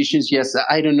 Actors, musicians. Yes,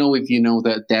 I don't know if you know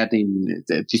that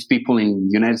these people in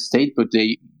the United States, but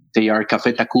they are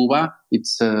Café Tacuba.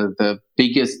 It's the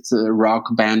biggest rock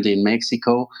band in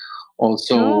Mexico.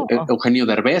 Also, Eugenio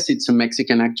Derbez. It's a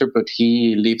Mexican actor, but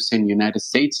he lives in the United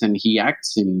States and he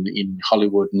acts in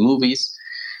Hollywood movies.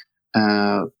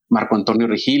 Marco Antonio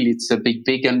Regil. It's a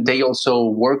big, and they also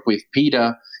work with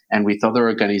PETA and with other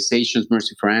organizations,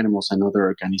 Mercy for Animals and other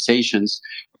organizations,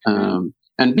 and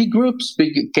big groups.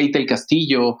 Kate del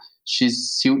Castillo,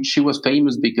 she was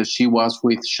famous because she was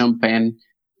with Sean Penn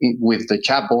with the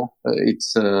Chapo.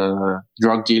 It's a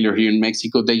drug dealer here in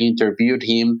Mexico. They interviewed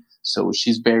him, so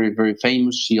she's very, very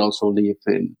famous. She also lives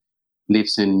in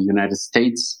the United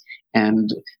States, and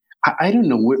I don't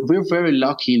know. We're very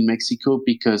lucky in Mexico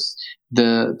because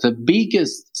the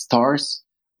biggest stars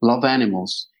love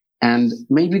animals. And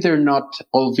maybe they're not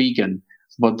all vegan,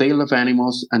 but they love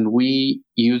animals, and we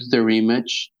use their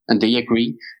image, and they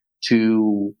agree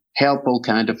to help all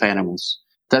kind of animals.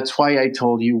 That's why I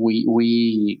told you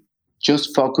we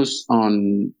just focus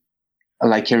on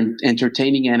like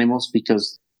entertaining animals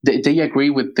because they agree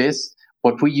with this,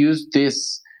 but we use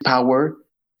this power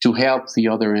to help the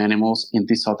other animals in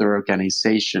this other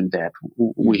organization that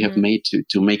we have made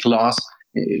to make laws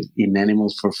in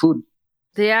animals for food.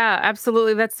 Yeah,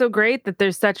 absolutely. That's so great that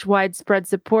there's such widespread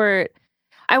support.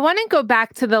 I want to go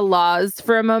back to the laws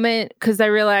for a moment because I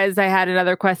realized I had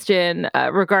another question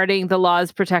regarding the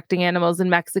laws protecting animals in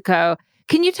Mexico.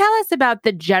 Can you tell us about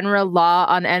the general law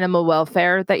on animal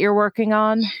welfare that you're working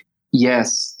on?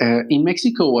 Yes. In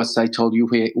Mexico, as I told you,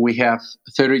 we have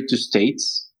 32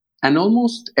 states, and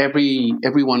almost every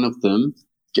one of them,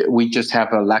 we just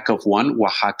have a lack of one,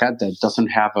 Oaxaca, that doesn't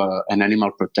have an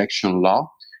animal protection law.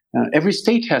 Every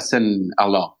state has a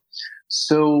law.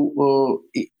 So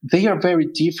they are very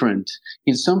different.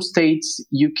 In some states,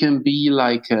 you can be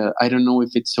like, I don't know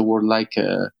if it's a word like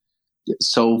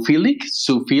zoophilic.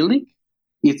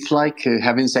 It's like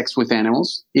having sex with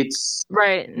animals. It's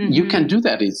right. Mm-hmm. You can do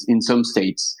that in some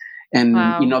states, and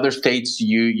Wow. in other states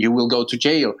you will go to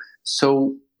jail.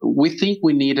 So we think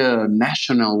we need a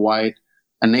nationwide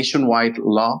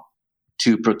law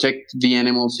to protect the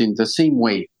animals in the same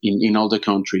way in all the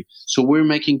country. So we're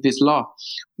making this law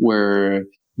where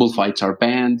bullfights are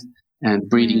banned and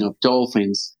breeding of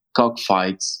dolphins,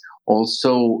 cockfights,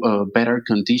 also better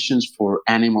conditions for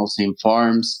animals in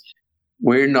farms.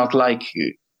 We're not like,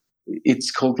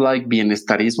 it's called like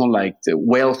bienestarismo, like the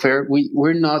welfare.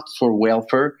 We're not for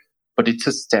welfare, but it's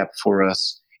a step for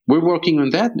us. We're working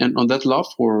on that and on that law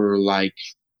for like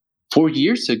 4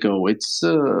 years ago. It's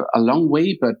a long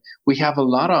way, but we have a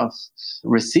lot of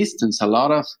resistance, a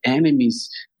lot of enemies,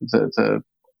 the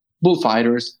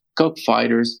bullfighters,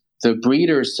 cockfighters, the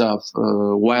breeders of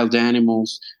wild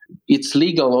animals. It's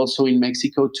legal also in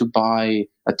Mexico to buy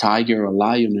a tiger, a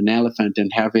lion, an elephant,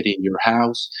 and have it in your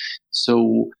house.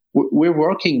 So we're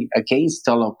working against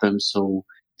all of them. So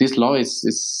this law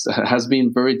has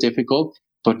been very difficult,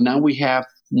 but now we have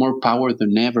more power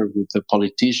than ever with the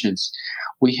politicians.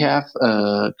 We have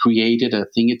created a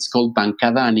thing, it's called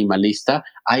Bancada Animalista.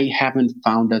 I haven't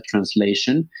found a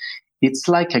translation. It's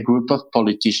like a group of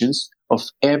politicians of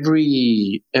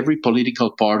every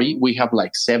political party. We have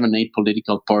like 7-8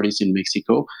 political parties in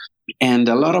Mexico, and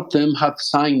a lot of them have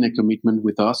signed a commitment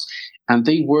with us, and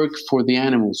they work for the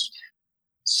animals.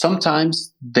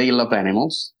 Sometimes they love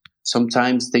animals,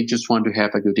 sometimes they just want to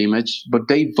have a good image, but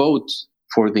they vote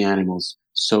for the animals.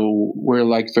 So we're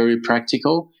like very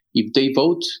practical. If they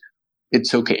vote,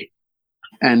 it's okay.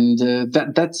 And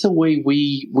that's the way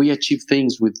we achieve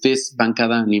things with this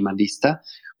Bancada Animalista,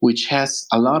 which has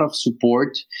a lot of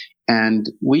support. And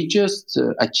we just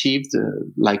achieved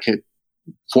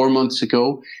 4 months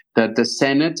ago that the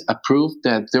Senate approved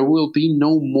that there will be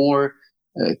no more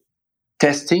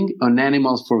testing on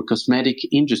animals for cosmetic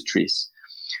industries.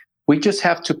 We just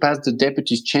have to pass the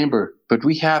deputies chamber, but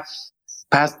we have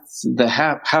passed the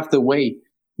half the way.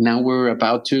 Now we're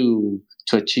about to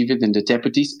achieve it in the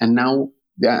deputies, and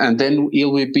then it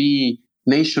will be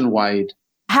nationwide.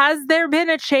 Has there been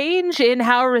a change in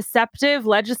how receptive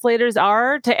legislators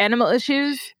are to animal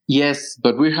issues? Yes,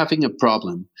 but we're having a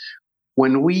problem.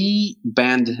 When we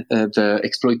banned the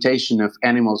exploitation of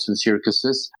animals in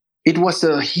circuses, it was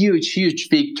a huge, huge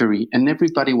victory, and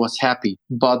everybody was happy.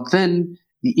 But then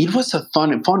it was a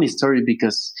funny story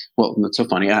because, well, not so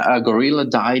funny. A gorilla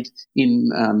died in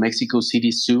Mexico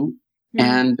City Zoo.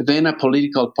 And then a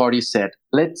political party said,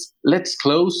 let's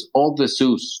close all the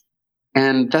zoos.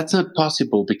 And that's not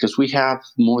possible because we have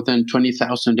more than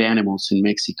 20,000 animals in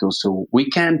Mexico. So we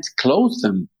can't close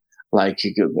them like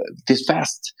this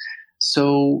fast.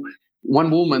 So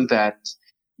one woman that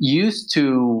used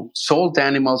to sold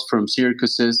animals from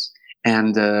circuses,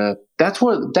 and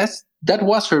that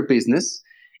was her business.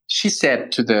 She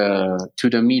said to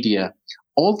the media,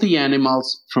 all the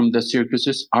animals from the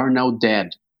circuses are now dead.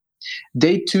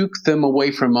 They took them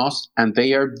away from us and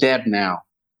they are dead now.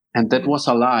 And that was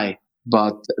a lie.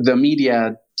 But the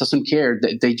media doesn't care.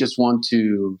 They just want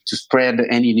to spread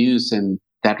any news. And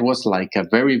that was like a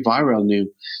very viral news.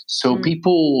 So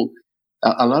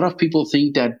a lot of people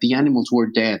think that the animals were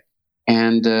dead.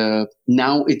 And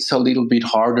now it's a little bit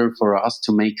harder for us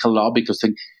to make a law because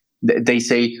they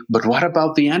say, but what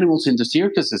about the animals in the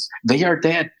circuses? They are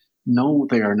dead. No,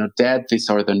 they are not dead. These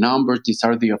are the numbers. These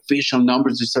are the official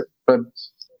numbers. But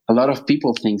a lot of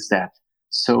people think that.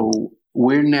 So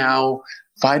we're now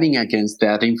fighting against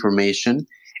that information.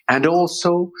 And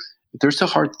also, there's a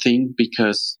hard thing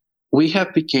because we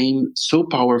have become so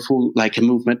powerful, like a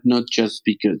movement, not just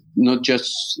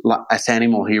as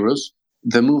animal heroes,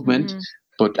 the movement,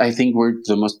 but I think we're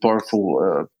the most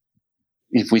powerful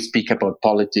if we speak about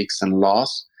politics and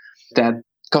laws. That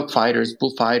cockfighters,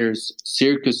 bullfighters,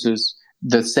 circuses,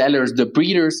 the sellers, the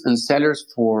breeders and sellers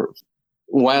for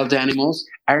wild animals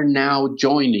are now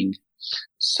joining.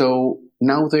 So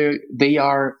now they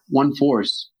are one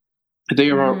force. They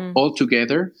are all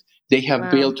together. They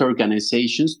have built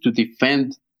organizations to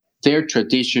defend their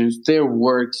traditions, their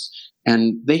works,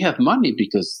 and they have money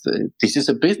because this is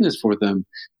a business for them.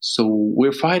 So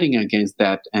we're fighting against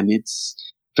that, and it's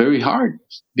very hard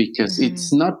because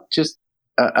it's not just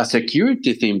a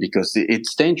security thing because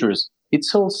it's dangerous.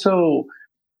 It's also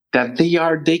that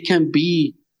they can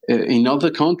be in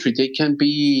other country. They can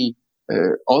be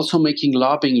also making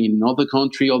lobbying in other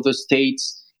country, other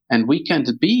states, and we can't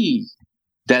be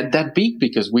that big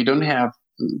because we don't have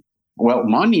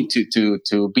money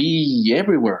to be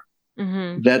everywhere.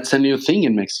 That's a new thing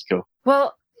in Mexico.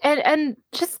 Well, and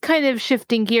just kind of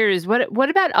shifting gears, what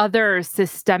about other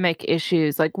systemic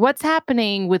issues? Like what's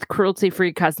happening with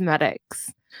cruelty-free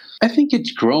cosmetics? I think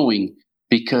it's growing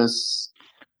because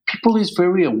people is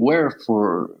very aware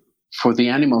for the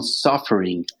animals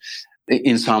suffering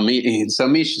in some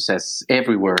issues as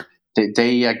everywhere.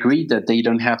 They agree that they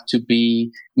don't have to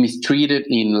be mistreated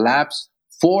in labs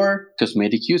for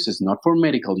cosmetic uses, not for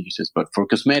medical uses, but for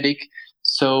cosmetic.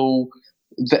 So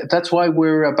that's why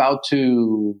we're about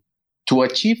to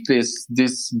achieve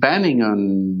this banning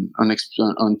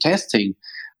on testing.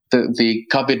 The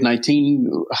COVID-19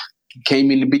 came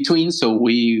in between, so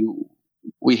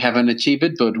we haven't achieved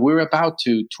it, but we're about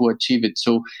to achieve it.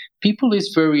 So people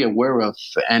is very aware of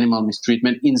animal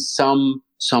mistreatment in some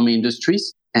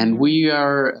industries. And we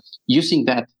are using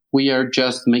that. We are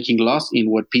just making laws in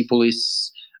what people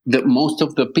most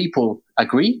of the people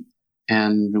agree,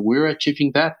 and we're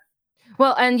achieving that.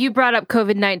 Well, and you brought up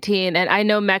COVID-19, and I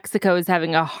know Mexico is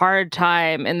having a hard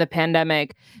time in the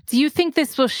pandemic. Do you think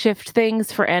this will shift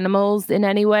things for animals in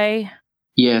any way?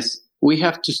 Yes, we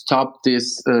have to stop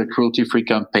this cruelty-free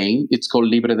campaign. It's called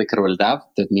Libre de Crueldad,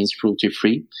 that means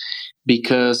cruelty-free,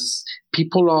 because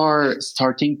people are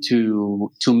starting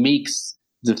to mix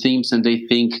the themes, and they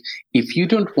think if you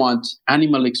don't want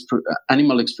animal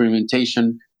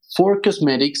experimentation for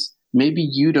cosmetics, maybe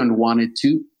you don't want it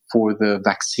to for the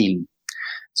vaccine.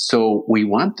 So we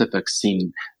want the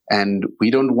vaccine, and we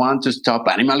don't want to stop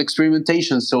animal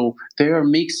experimentation. So they are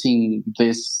mixing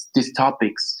these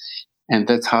topics, and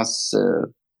that has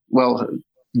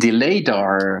delayed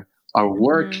our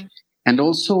work. And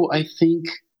also, I think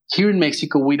here in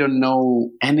Mexico we don't know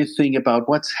anything about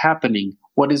what's happening.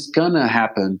 What is gonna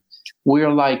happen?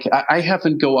 We're like, I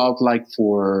haven't go out like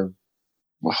for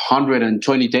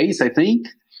 120 days, I think,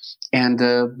 and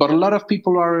but a lot of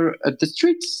people are at the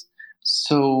streets,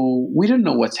 so we don't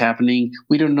know what's happening.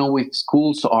 We don't know if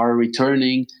schools are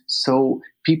returning. So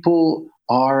people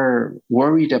are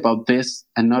worried about this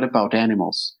and not about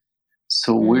animals.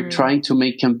 So we're trying to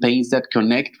make campaigns that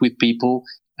connect with people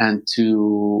and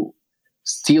to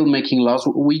still making laws.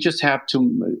 We just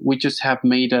have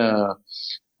made a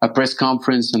press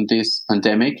conference on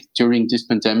during this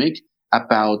pandemic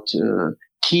about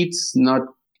kids not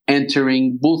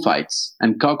entering bullfights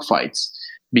and cockfights,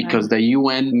 because the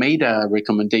UN made a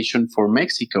recommendation for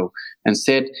Mexico and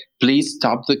said, please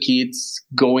stop the kids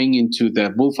going into the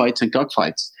bullfights and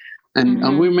cockfights.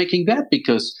 And we're making that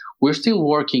because we're still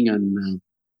working on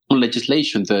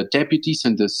legislation. The deputies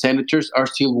and the senators are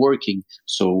still working.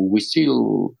 So we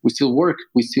still work.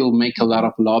 We still make a lot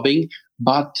of lobbying,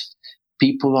 but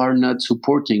people are not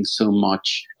supporting so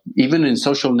much, even in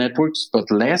social networks,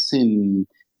 but less in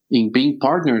being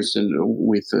partners and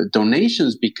with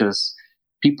donations, because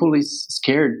people is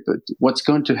scared. But what's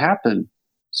going to happen?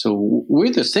 So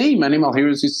we're the same. Animal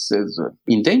Heroes is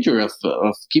in danger of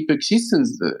keep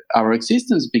our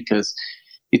existence, because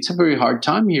it's a very hard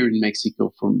time here in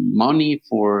Mexico for money,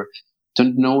 for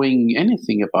not knowing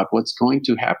anything about what's going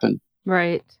to happen.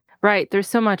 Right. There's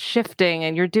so much shifting,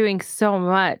 and you're doing so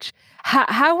much.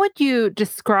 How would you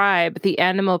describe the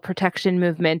animal protection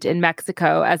movement in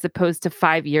Mexico as opposed to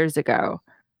 5 years ago?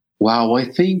 Wow, I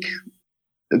think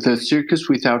the Circus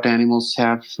Without Animals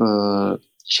have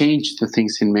changed the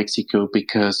things in Mexico,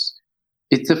 because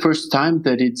it's the first time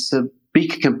that it's a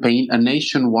big campaign, a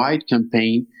nationwide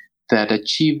campaign that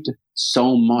achieved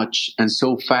so much and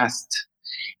so fast.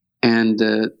 And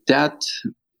that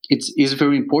is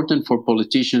very important for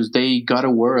politicians. They got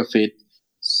aware of it.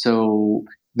 So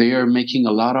they are making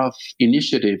a lot of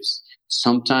initiatives,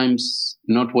 sometimes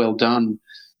not well done.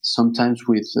 sometimes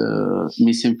with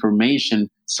misinformation.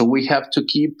 So we have to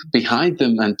keep behind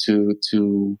them and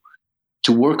to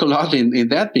work a lot in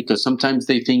that, because sometimes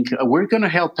they think we're going to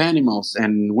help animals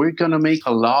and we're going to make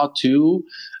a law to,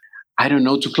 I don't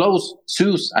know, to close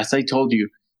zoos. As I told you,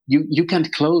 you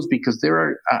can't close because there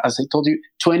are, as I told you,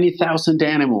 20,000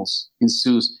 animals in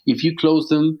zoos. If you close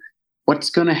them, what's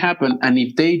going to happen? And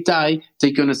if they die,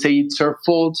 they're going to say it's our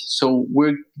fault. So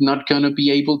we're not going to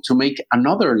be able to make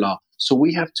another law. So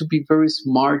we have to be very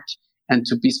smart and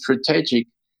to be strategic.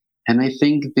 And I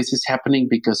think this is happening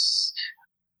because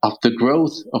of the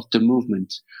growth of the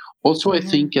movement. Also, I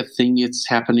think a thing that's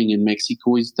happening in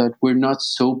Mexico is that we're not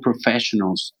so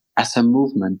professionals as a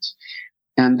movement.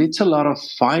 And it's a lot of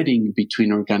fighting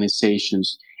between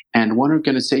organizations. And one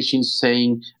organization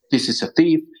saying, this is a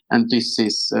thief, and this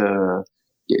is,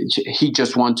 he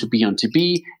just wants to be on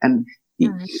TV, and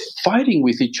fighting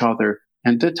with each other.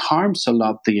 And that harms a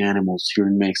lot the animals here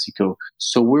in Mexico.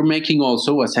 So we're making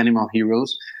also, as Animal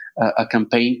Heroes, a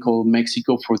campaign called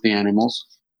Mexico for the Animals.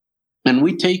 And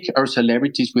we take our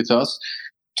celebrities with us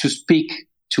to speak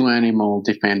to animal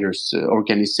defenders,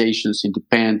 organizations,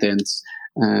 independents,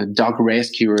 dog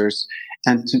rescuers,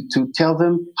 and to tell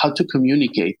them how to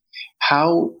communicate,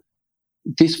 how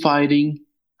this fighting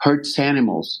hurts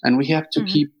animals. And we have to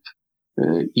keep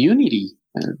unity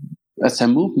as a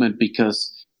movement,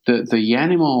 because the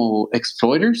animal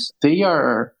exploiters, they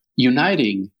are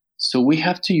uniting. So we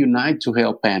have to unite to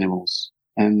help animals.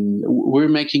 And we're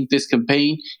making this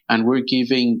campaign, and we're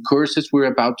giving courses.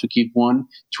 We're about to give one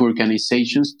to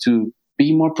organizations to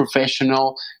be more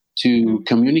professional, to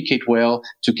communicate well,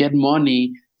 to get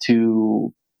money,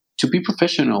 to be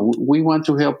professional. We want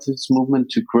to help this movement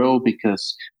to grow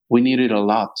because we need it a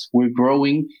lot. We're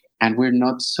growing, and we're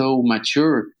not so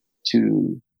mature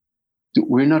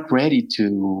we're not ready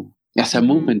to, as a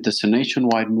movement, as a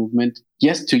nationwide movement,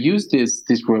 yes, to use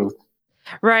this growth.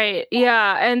 Right.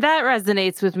 Yeah. And that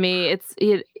resonates with me.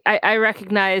 I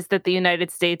recognize that the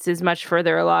United States is much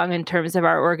further along in terms of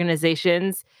our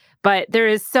organizations, but there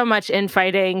is so much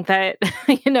infighting that,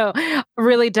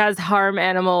 really does harm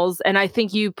animals. And I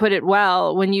think you put it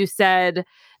well when you said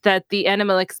that the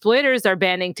animal exploiters are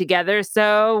banding together.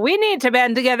 So we need to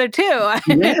band together too.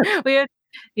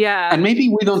 Yeah. And maybe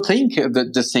we don't think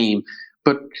the same,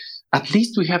 but at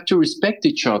least we have to respect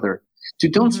each other, to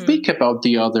don't speak about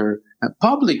the other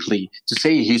publicly, to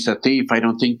say he's a thief. I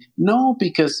don't think, no,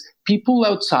 because people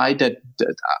outside that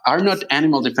are not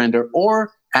animal defender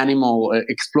or animal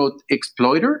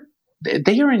exploiter,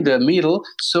 they are in the middle.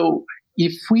 So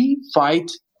if we fight,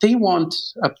 they won't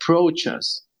approach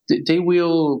us. They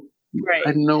will, right.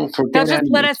 I don't know, forget. They'll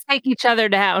just let us take each other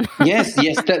down. yes,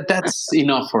 that's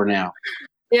enough for now.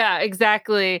 Yeah,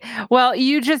 exactly. Well,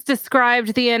 you just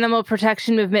described the animal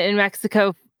protection movement in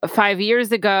Mexico 5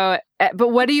 years ago, but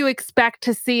what do you expect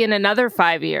to see in another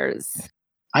 5 years?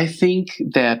 I think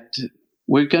that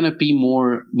we're going to be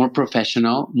more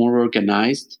professional, more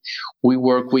organized. We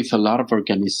work with a lot of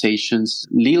organizations,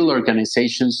 little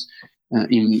organizations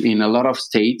in a lot of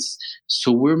states.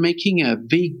 So we're making a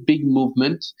big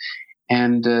movement,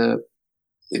 and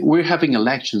we're having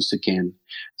elections again.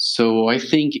 So I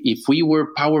think if we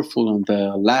were powerful on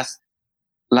the last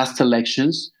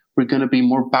elections, we're going to be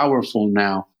more powerful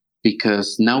now,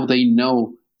 because now they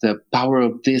know the power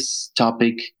of this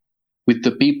topic with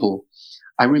the people.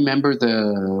 I remember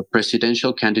the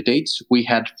presidential candidates. We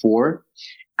had 4,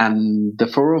 and the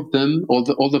 4 of them, all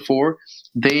the 4,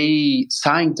 they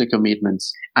signed the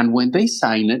commitments. And when they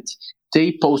signed it,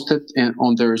 they posted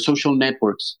on their social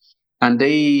networks, and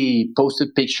they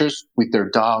posted pictures with their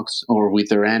dogs or with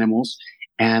their animals.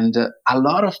 And a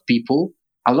lot of people,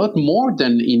 a lot more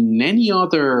than in any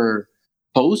other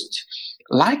post,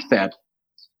 like that.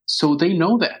 So they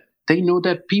know that. They know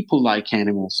that people like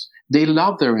animals. They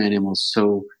love their animals.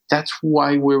 So that's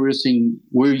why we're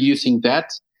using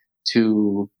that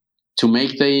to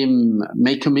make them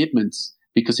make commitments,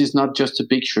 because it's not just a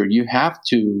picture.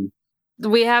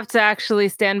 We have to actually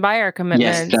stand by our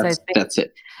commitments. Yes, that's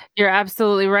it. You're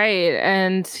absolutely right.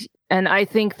 And I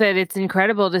think that it's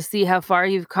incredible to see how far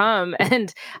you've come.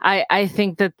 And I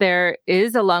think that there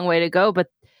is a long way to go, but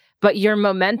your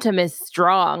momentum is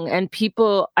strong, and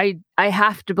people, I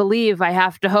have to believe, I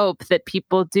have to hope that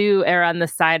people do err on the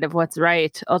side of what's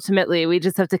right. Ultimately, we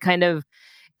just have to kind of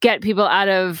get people out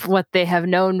of what they have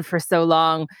known for so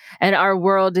long. And our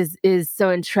world is so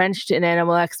entrenched in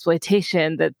animal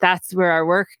exploitation that's where our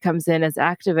work comes in as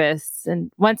activists.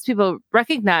 And once people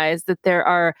recognize that there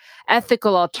are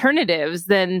ethical alternatives,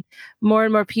 then more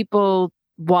and more people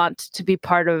want to be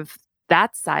part of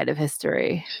that side of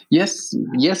history. Yes,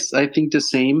 I think the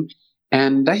same.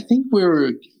 And I think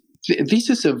this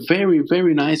is a very,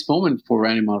 very nice moment for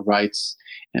animal rights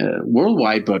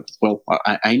worldwide. But, well,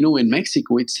 I know in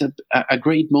Mexico, it's a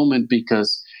great moment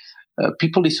because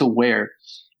people is aware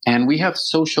and we have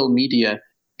social media.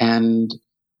 And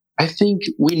I think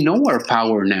we know our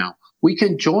power now. We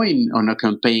can join on a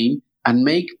campaign and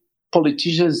make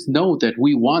politicians know that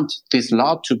we want this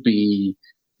law to be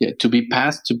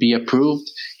passed, to be approved.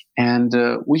 And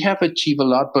we have achieved a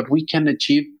lot, but we can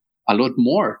achieve a lot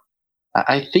more.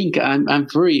 I think I'm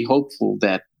very hopeful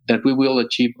that we will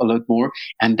achieve a lot more,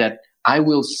 and that I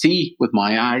will see with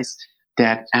my eyes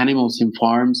that animals in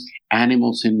farms,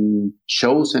 animals in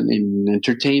shows and in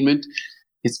entertainment,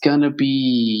 it's gonna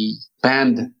be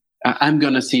banned. I'm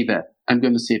gonna see that. I'm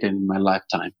gonna see it in my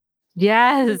lifetime.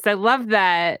 Yes, I love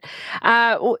that.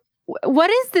 What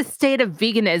is the state of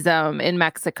veganism in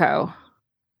Mexico?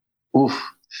 Oof.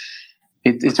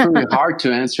 It's very hard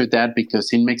to answer that because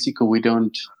in Mexico we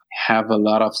don't have a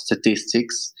lot of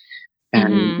statistics,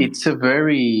 and it's a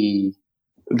very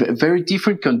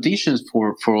different conditions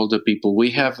for all the people.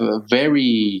 We have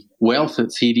very wealthy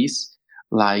cities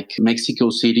like Mexico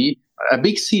City, a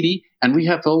big city, and we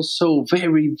have also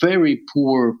very, very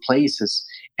poor places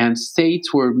and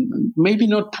states where maybe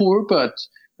not poor, but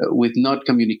with not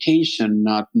communication,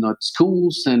 not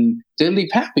schools, and they live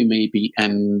happy maybe,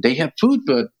 and they have food,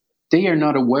 but they are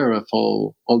not aware of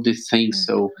all these things.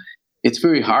 So it's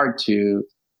very hard to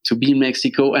be in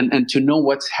Mexico and to know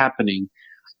what's happening.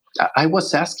 I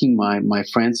was asking my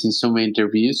friends in so many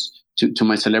interviews to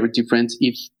my celebrity friends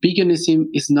if veganism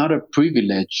is not a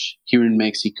privilege here in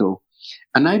Mexico.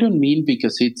 And I don't mean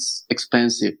because it's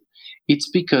expensive. It's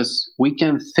because we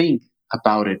can think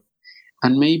about it.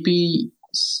 And maybe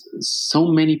so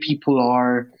many people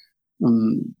are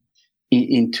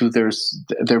into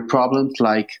their problems,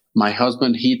 like my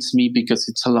husband hits me because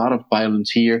it's a lot of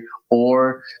violence here,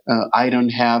 or I don't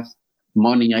have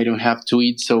money, I don't have to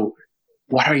eat. So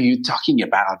what are you talking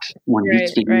about when you're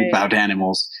speaking about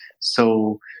animals?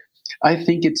 So I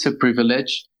think it's a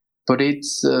privilege, but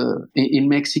it's in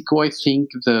Mexico, I think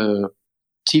the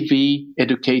TV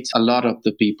educates a lot of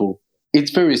the people.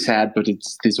 It's very sad, but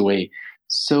it's this way.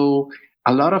 So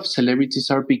a lot of celebrities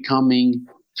are becoming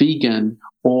vegan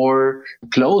or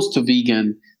close to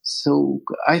vegan. So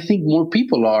I think more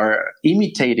people are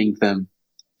imitating them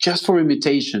just for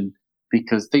imitation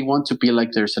because they want to be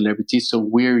like their celebrities. So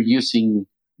we're using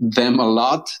them a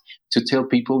lot to tell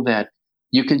people that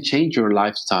you can change your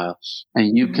lifestyle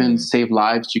and you can save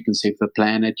lives, you can save the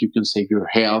planet, you can save your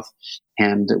health.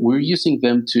 And we're using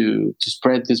them to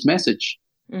spread this message.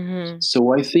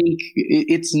 So I think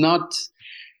it's not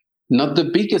the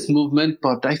biggest movement,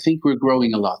 but I think we're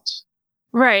growing a lot.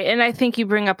 Right. And I think you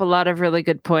bring up a lot of really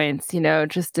good points,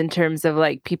 just in terms of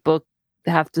like people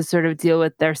have to sort of deal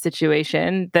with their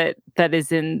situation that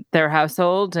is in their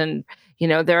household. And,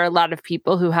 there are a lot of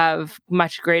people who have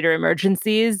much greater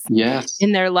emergencies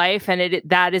in their life. And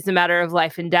that is a matter of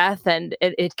life and death. And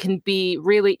it can be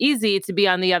really easy to be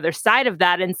on the other side of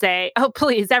that and say, oh,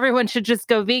 please, everyone should just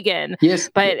go vegan.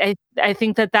 Yes. But I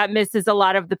think that misses a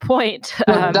lot of the point.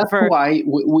 Well, that's why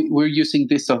we're using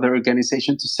this other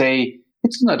organization to say,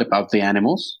 it's not about the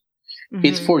animals.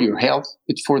 It's for your health.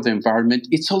 It's for the environment.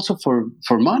 It's also for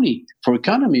money, for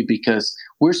economy, because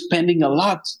we're spending a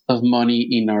lot of money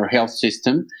in our health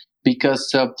system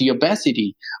because of the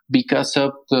obesity, because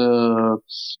of the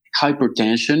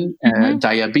hypertension,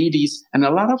 diabetes, and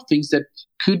a lot of things that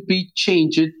could be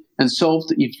changed and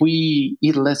solved if we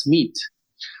eat less meat.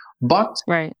 But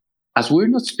as we're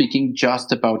not speaking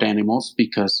just about animals,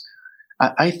 because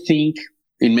I think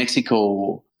in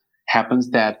Mexico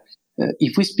happens that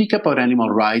if we speak about animal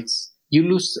rights, you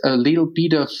lose a little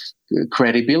bit of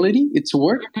credibility. It's a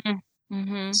word.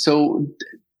 So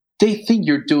they think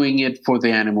you're doing it for the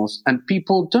animals, and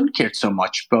people don't care so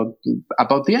much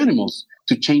about the animals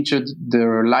to change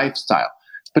their lifestyle.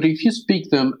 But if you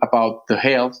speak them about the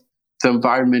health, the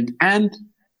environment, and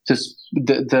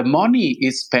the money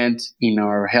is spent in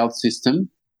our health system,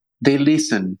 they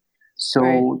listen.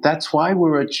 So that's why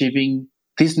we're achieving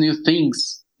these new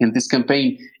things. In this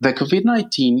campaign, the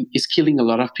COVID-19 is killing a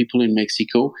lot of people in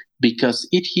Mexico because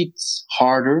it hits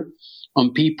harder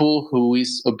on people who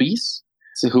is obese,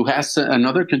 so who has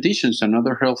another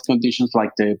health conditions like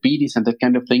diabetes and that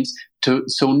kind of things.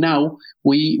 So now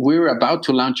we're about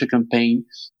to launch a campaign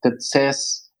that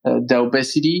says the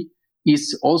obesity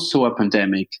is also a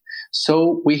pandemic.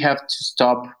 So we have to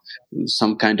stop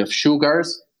some kind of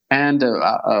sugars and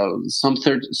some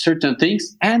certain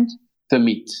things and the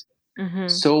meat.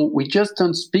 So we just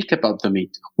don't speak about the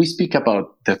meat. We speak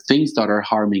about the things that are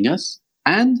harming us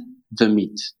and the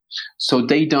meat. So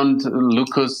they don't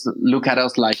look at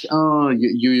us like, oh,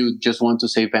 you just want to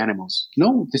save animals.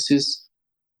 No, this is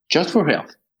just for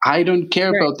health. I don't care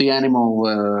about the animal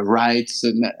rights.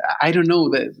 And I don't know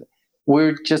that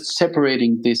we're just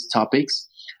separating these topics.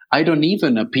 I don't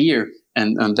even appear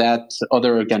on that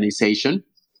other organization.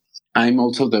 I'm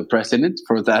also the president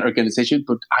for that organization,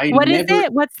 but What is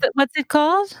it? What's it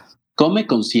called? Come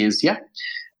Conciencia.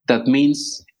 That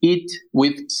means eat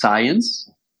with science,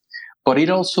 but it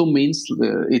also means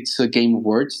it's a game of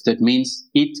words that means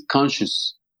eat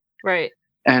conscious. Right.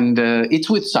 And it's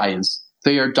with science.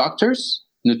 They are doctors,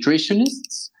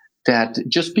 nutritionists that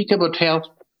just speak about health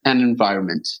and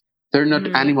environment. They're not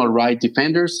animal rights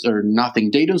defenders or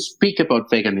nothing. They don't speak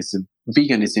about veganism.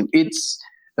 It's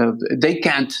they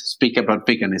can't speak about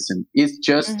veganism. It's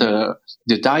just the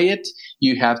diet.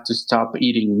 You have to stop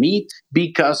eating meat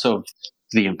because of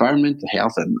the environment, the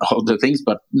health, and all the things,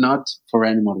 but not for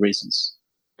animal reasons.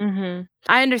 Mm-hmm.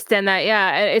 I understand that.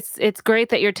 Yeah, it's great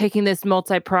that you're taking this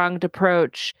multi-pronged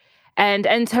approach. And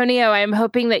Antonio, I'm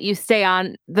hoping that you stay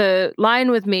on the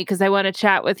line with me because I want to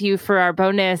chat with you for our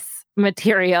bonus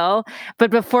material. But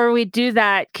before we do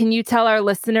that, can you tell our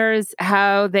listeners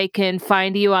how they can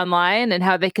find you online and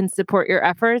how they can support your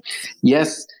efforts?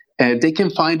 Yes, they can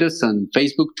find us on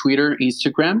Facebook, Twitter,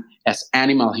 Instagram as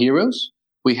Animal Heroes.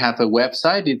 We have a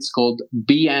website. It's called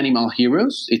Be Animal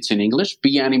Heroes. It's in English,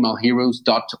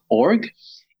 beanimalheroes.org.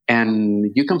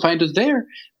 And you can find us there.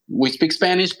 We speak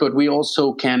Spanish, but we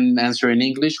also can answer in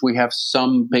English. We have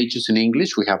some pages in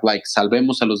English. We have like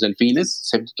Salvemos a los Delfines,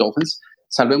 Save the Dolphins.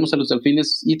 Salvemos a los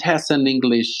Delfines, it has an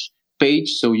English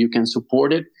page, so you can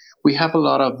support it. We have a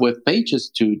lot of web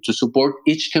pages to support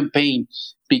each campaign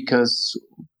because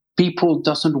people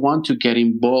doesn't want to get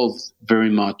involved very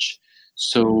much.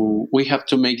 So we have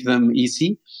to make them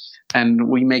easy. And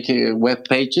we make web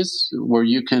pages where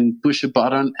you can push a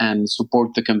button and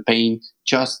support the campaign,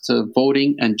 just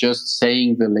voting and just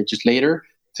saying the legislator,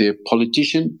 the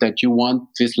politician, that you want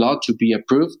this law to be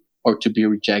approved or to be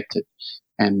rejected.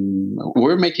 And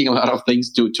we're making a lot of things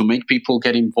to make people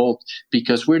get involved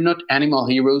because we're not animal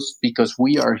heroes because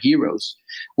we are heroes.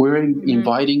 We're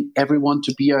inviting everyone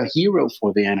to be a hero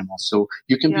for the animals. So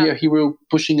you can be a hero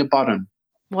pushing a button.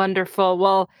 Wonderful.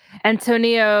 Well,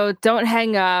 Antonio, don't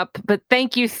hang up, but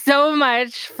thank you so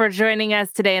much for joining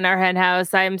us today in our hen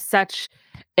house. I'm such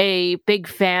a big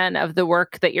fan of the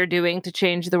work that you're doing to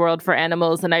change the world for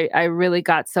animals, and I really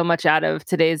got so much out of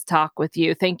today's talk with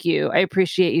you. Thank you. I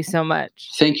appreciate you so much.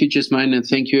 Thank you, Jasmine, and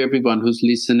thank you everyone who's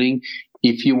listening.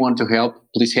 If you want to help,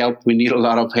 please help. We need a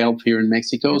lot of help here in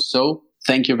Mexico, so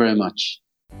thank you very much.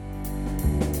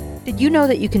 Did you know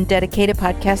that you can dedicate a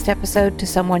podcast episode to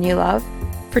someone you love?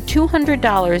 For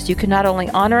 $200, you can not only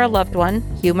honor a loved one,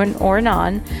 human or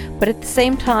non, but at the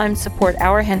same time support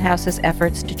Our Hen House's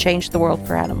efforts to change the world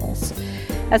for animals.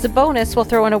 As a bonus, we'll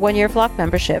throw in a 1-year flock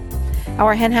membership.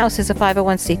 Our Hen House is a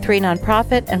 501c3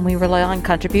 nonprofit, and we rely on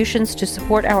contributions to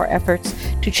support our efforts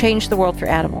to change the world for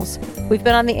animals. We've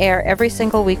been on the air every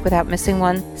single week without missing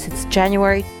one since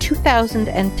January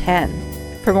 2010.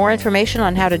 For more information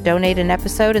on how to donate an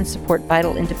episode and support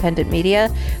vital independent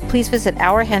media, please visit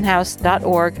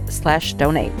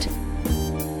ourhenhouse.org/donate.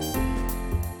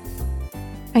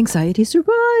 Anxieties are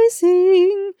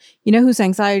rising. You know whose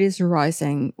anxieties are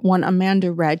rising? One Amanda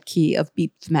Radke of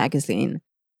Beep magazine.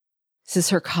 This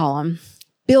is her column.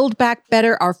 Build back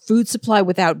better our food supply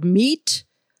without meat?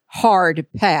 Hard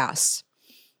pass.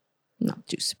 Not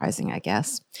too surprising, I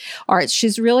guess. All right,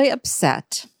 she's really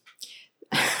upset.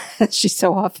 She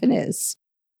so often is,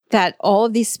 that all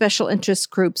of these special interest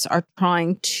groups are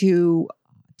trying to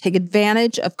take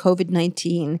advantage of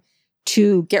COVID-19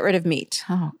 to get rid of meat.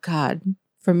 Oh, God.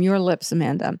 From your lips,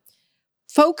 Amanda.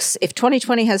 Folks, if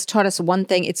 2020 has taught us one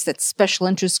thing, it's that special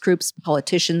interest groups,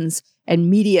 politicians, and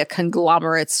media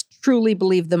conglomerates truly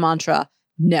believe the mantra,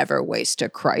 never waste a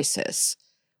crisis.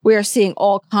 We are seeing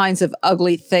all kinds of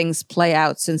ugly things play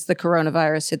out since the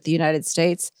coronavirus hit the United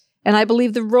States. And I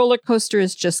believe the roller coaster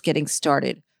is just getting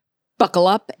started. Buckle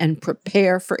up and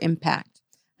prepare for impact.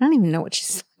 I don't even know what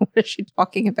is she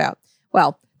talking about?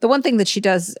 Well, the one thing that she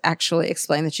does actually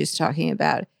explain that she's talking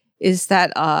about is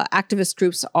that activist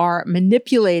groups are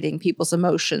manipulating people's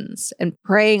emotions and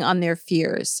preying on their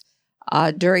fears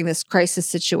during this crisis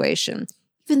situation.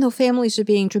 Even though families are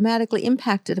being dramatically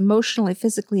impacted emotionally,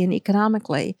 physically, and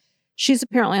economically, she's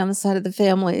apparently on the side of the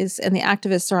families and the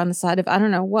activists are on the side of, I don't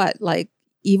know what, like,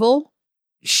 evil.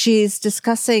 She's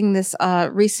discussing this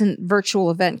recent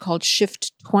virtual event called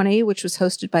Shift 20, which was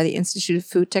hosted by the Institute of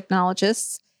Food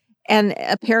Technologists. And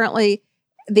apparently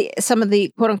some of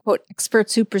the quote unquote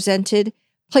experts who presented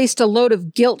placed a load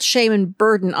of guilt, shame, and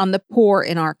burden on the poor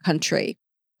in our country.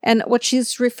 And what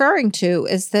she's referring to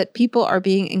is that people are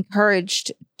being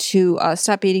encouraged to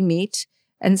stop eating meat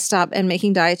and stop and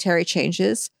making dietary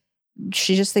changes.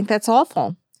 She just thinks that's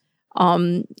awful.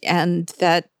 And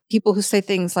that people who say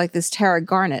things like this, Tara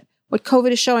Garnett, what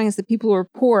COVID is showing is that people who are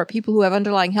poor, people who have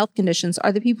underlying health conditions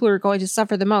are the people who are going to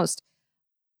suffer the most.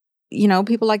 You know,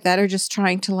 people like that are just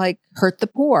trying to hurt the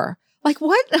poor. Like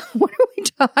what? What are we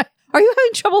doing? Are you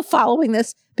having trouble following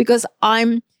this? Because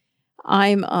I'm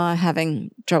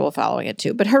having trouble following it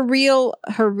too. But her real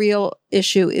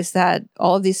issue is that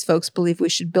all of these folks believe we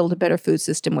should build a better food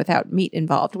system without meat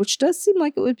involved, which does seem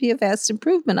like it would be a vast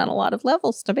improvement on a lot of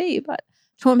levels to me, but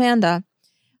to Amanda.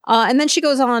 And then she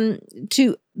goes on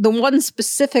to the one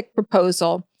specific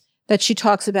proposal that she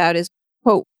talks about is,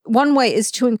 quote, one way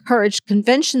is to encourage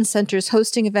convention centers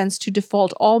hosting events to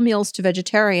default all meals to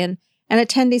vegetarian, and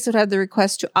attendees would have the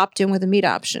request to opt in with a meat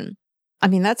option. I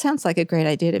mean, that sounds like a great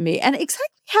idea to me. And exactly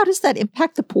how does that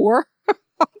impact the poor?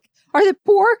 Are the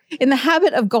poor in the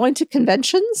habit of going to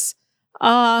conventions?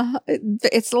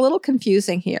 It's a little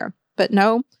confusing here. But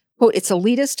no, quote, it's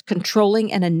elitist,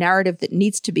 controlling, and a narrative that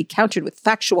needs to be countered with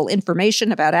factual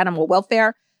information about animal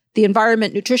welfare, the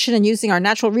environment, nutrition, and using our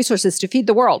natural resources to feed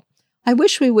the world. I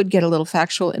wish we would get a little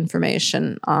factual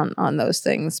information on those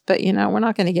things, but, you know, we're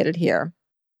not going to get it here.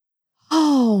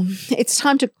 Oh, it's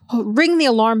time to ring the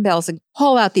alarm bells and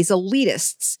call out these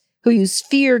elitists who use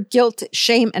fear, guilt,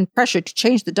 shame, and pressure to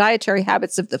change the dietary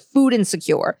habits of the food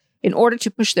insecure in order to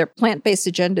push their plant-based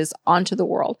agendas onto the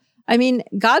world. I mean,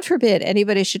 God forbid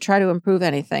anybody should try to improve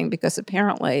anything, because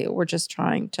apparently we're just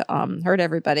trying to hurt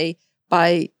everybody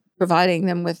by providing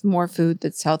them with more food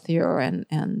that's healthier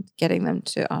and getting them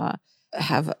to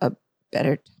have a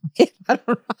better time.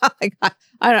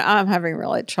 I don't know. I'm having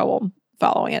really trouble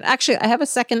following it. Actually, I have a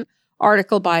second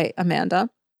article by Amanda,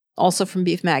 also from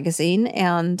Beef Magazine,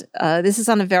 and this is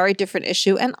on a very different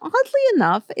issue. And oddly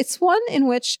enough, it's one in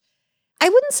which I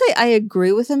wouldn't say I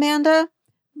agree with Amanda,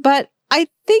 but I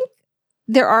think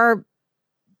there are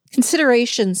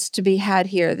considerations to be had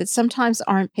here that sometimes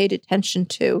aren't paid attention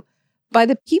to by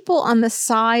the people on the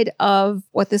side of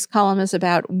what this column is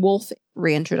about, wolf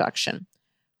reintroduction.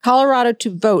 Colorado to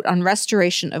vote on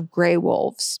restoration of gray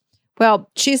wolves.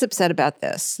 Well, she's upset about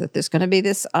this, that there's going to be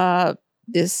this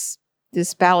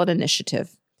ballot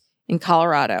initiative in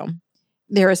Colorado.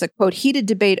 There is a, quote, heated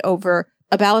debate over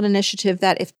a ballot initiative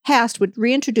that, if passed, would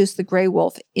reintroduce the gray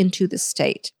wolf into the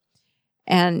state.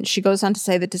 And she goes on to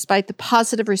say that despite the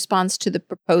positive response to the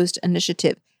proposed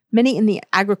initiative, many in the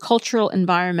agricultural,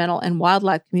 environmental, and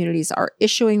wildlife communities are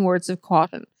issuing words of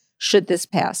caution should this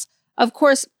pass. Of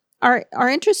course, our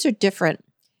interests are different.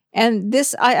 And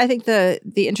this, I think the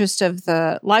interest of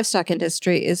the livestock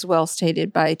industry is well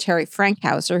stated by Terry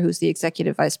Frankhauser, who's the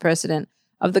executive vice president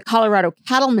of the Colorado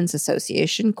Cattlemen's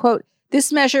Association. Quote,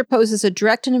 this measure poses a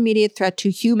direct and immediate threat to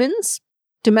humans,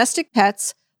 domestic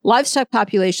pets, livestock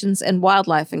populations, and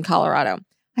wildlife in Colorado.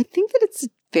 I think that it's a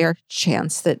fair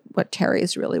chance that what Terry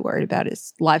is really worried about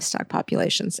is livestock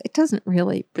populations. It doesn't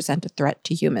really present a threat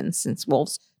to humans, since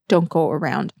wolves don't go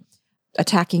around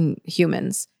attacking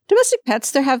humans. Domestic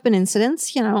pets, there have been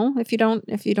incidents, you know, if you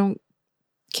don't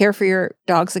care for your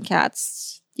dogs and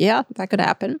cats, yeah, that could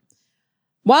happen.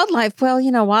 Wildlife, well,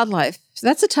 you know, wildlife,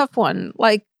 that's a tough one.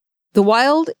 Like, the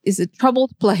wild is a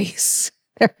troubled place.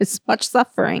 There is much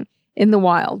suffering in the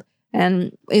wild.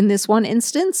 And in this one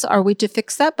instance, are we to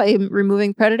fix that by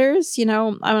removing predators? You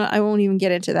know, I won't even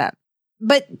get into that.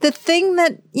 But the thing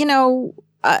that, you know,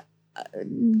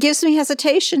 gives me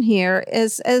hesitation here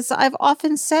is, as I've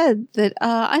often said, that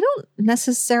I don't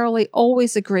necessarily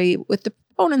always agree with the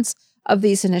proponents of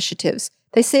these initiatives.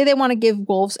 They say they want to give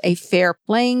wolves a fair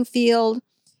playing field,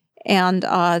 and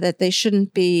that they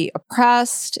shouldn't be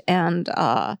oppressed, and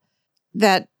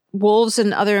that wolves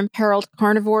and other imperiled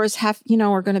carnivores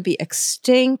are going to be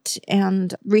extinct.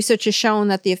 And research has shown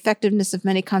that the effectiveness of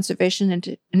many conservation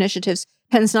initiatives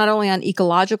depends not only on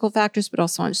ecological factors, but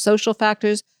also on social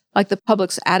factors, like the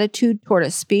public's attitude toward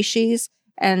a species.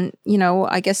 And, you know,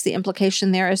 I guess the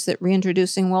implication there is that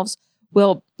reintroducing wolves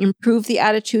will improve the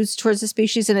attitudes towards the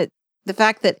species. And the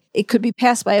fact that it could be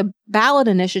passed by a ballot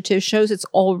initiative shows it's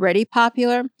already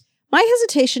popular. My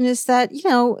hesitation is that, you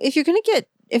know, if you're going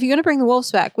to bring the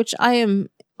wolves back, which I am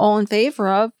all in favor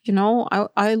of, you know,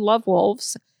 I love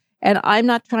wolves, and I'm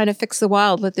not trying to fix the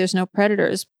wild that there's no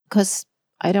predators, because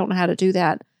I don't know how to do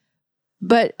that.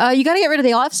 But you got to get rid of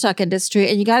the livestock industry,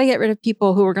 and you got to get rid of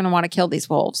people who are going to want to kill these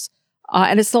wolves.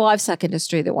 And it's the livestock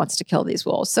industry that wants to kill these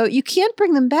wolves. So you can't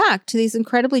bring them back to these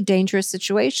incredibly dangerous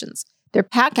situations. They're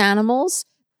pack animals.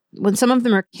 When some of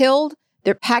them are killed,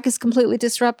 Their pack is completely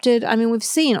disrupted. I mean, we've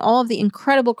seen all of the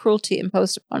incredible cruelty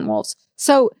imposed upon wolves.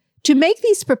 So to make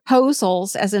these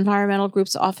proposals, as environmental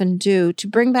groups often do, to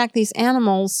bring back these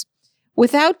animals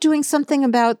without doing something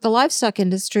about the livestock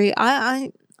industry,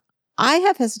 I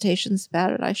have hesitations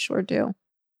about it. I sure do.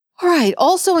 All right.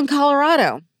 Also in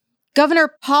Colorado,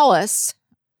 Governor Polis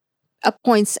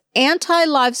appoints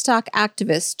anti-livestock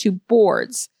activists to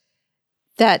boards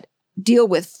that deal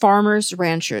with farmers,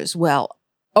 ranchers. Well,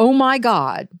 oh my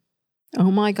God.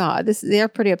 They're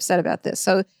pretty upset about this.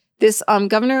 So this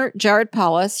Governor Jared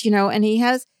Polis, and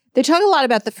they talk a lot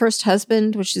about the first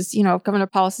husband, which is, Governor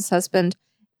Polis's husband,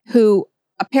 who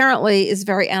apparently is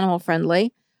very animal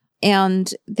friendly.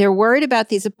 And they're worried about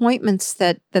these appointments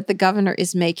that the governor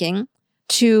is making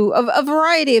to a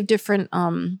variety of different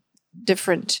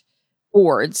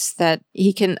boards that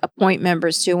he can appoint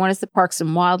members to. One is the Parks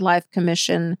and Wildlife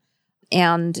Commission.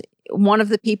 And one of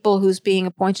the people who's being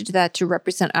appointed to that to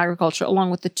represent agriculture,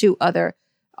 along with the two other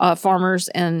farmers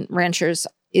and ranchers,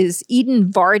 is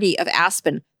Eden Vardy of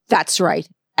Aspen. That's right,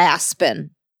 Aspen.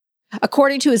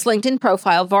 According to his LinkedIn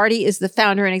profile, Vardy is the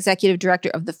founder and executive director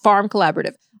of the Farm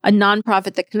Collaborative, a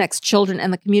nonprofit that connects children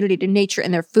and the community to nature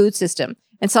and their food system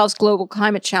and solves global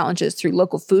climate challenges through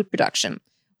local food production.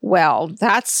 Well,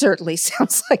 that certainly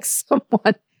sounds like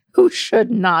someone who should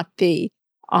not be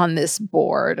on this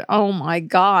board. Oh my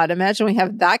God. Imagine we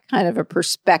have that kind of a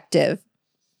perspective.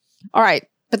 All right.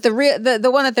 But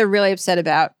the one that they're really upset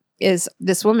about is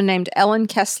this woman named Ellen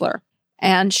Kessler.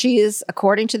 And she is,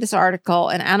 according to this article,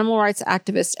 an animal rights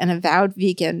activist and avowed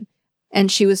vegan.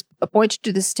 And she was appointed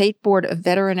to the State Board of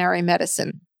Veterinary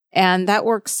Medicine. And that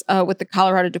works with the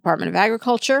Colorado Department of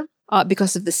Agriculture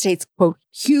because of the state's, quote,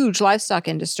 huge livestock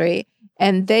industry.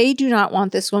 And they do not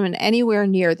want this woman anywhere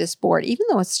near this board, even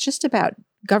though it's just about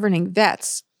governing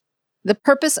vets. The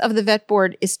purpose of the vet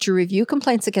board is to review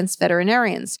complaints against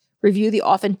veterinarians, review the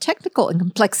often technical and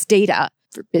complex data.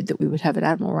 Forbid that we would have an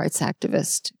animal rights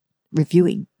activist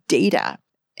reviewing data,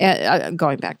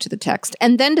 going back to the text,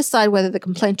 and then decide whether the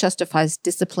complaint justifies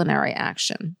disciplinary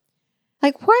action.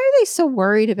 Like, why are they so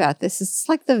worried about this? It's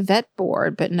like the vet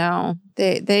board, but no,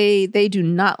 they do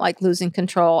not like losing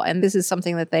control, and this is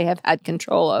something that they have had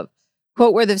control of.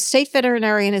 Quote, where the state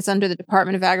veterinarian is under the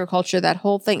Department of Agriculture, that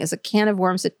whole thing is a can of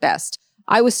worms at best.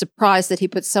 I was surprised that he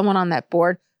put someone on that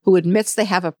board who admits they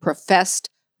have a professed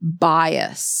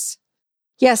bias.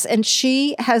 Yes, and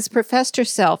she has professed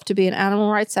herself to be an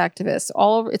animal rights activist.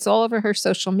 It's all over her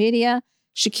social media.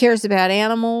 She cares about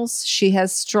animals. She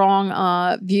has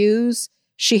strong views.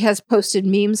 She has posted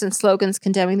memes and slogans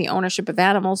condemning the ownership of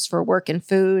animals for work and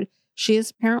food. She is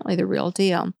apparently the real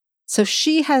deal. So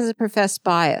she has a professed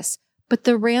bias. But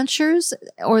the ranchers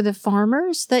or the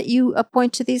farmers that you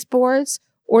appoint to these boards,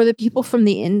 or the people from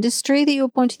the industry that you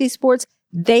appoint to these boards,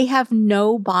 they have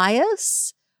no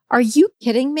bias? Are you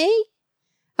kidding me?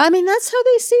 I mean, that's how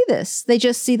they see this. They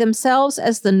just see themselves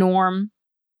as the norm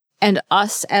and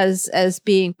us as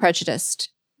being prejudiced.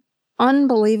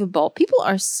 Unbelievable. People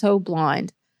are so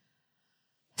blind.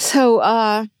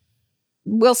 So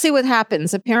we'll see what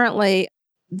happens. Apparently,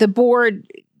 the board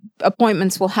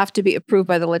appointments will have to be approved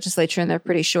by the legislature, and they're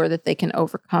pretty sure that they can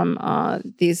overcome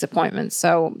these appointments.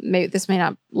 So this may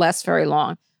not last very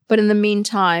long. But in the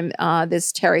meantime,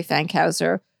 this Terry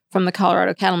Fankhauser from the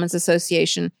Colorado Cattlemen's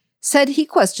Association said he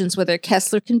questions whether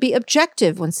Kessler can be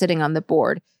objective when sitting on the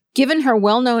board, given her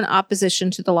well-known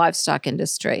opposition to the livestock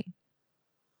industry.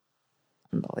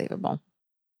 Unbelievable.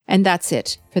 And that's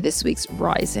it for this week's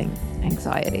Rising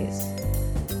Anxieties.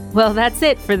 Well, that's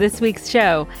it for this week's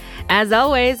show. As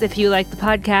always, if you like the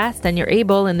podcast and you're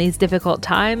able in these difficult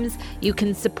times, you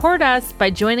can support us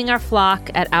by joining our flock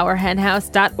at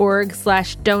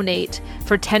ourhenhouse.org/donate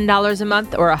for $10 a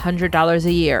month or $100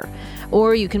 a year.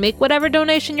 Or you can make whatever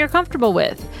donation you're comfortable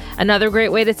with. Another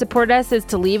great way to support us is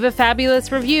to leave a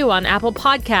fabulous review on Apple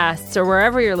Podcasts or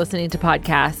wherever you're listening to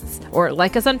podcasts, or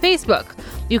like us on Facebook.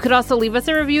 You could also leave us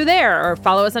a review there or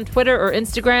follow us on Twitter or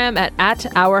Instagram at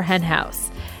 @ourhenhouse.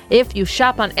 If you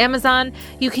shop on Amazon,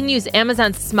 you can use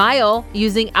Amazon Smile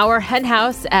using Our Hen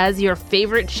House as your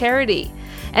favorite charity.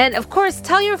 And of course,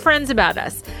 tell your friends about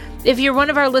us. If you're one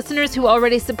of our listeners who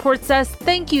already supports us,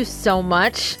 thank you so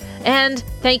much. And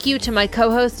thank you to my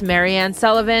co-host, Marianne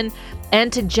Sullivan,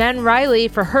 and to Jen Riley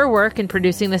for her work in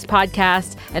producing this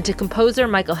podcast, and to composer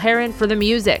Michael Herron for the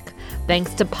music.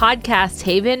 Thanks to Podcast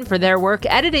Haven for their work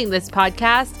editing this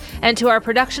podcast, and to our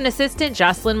production assistant,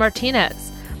 Jocelyn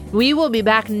Martinez. We will be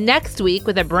back next week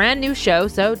with a brand new show,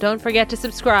 so don't forget to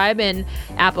subscribe in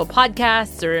Apple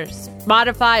Podcasts or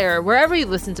Spotify or wherever you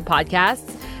listen to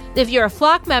podcasts. If you're a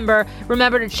Flock member,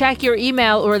 remember to check your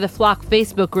email or the Flock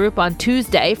Facebook group on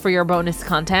Tuesday for your bonus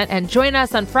content, and join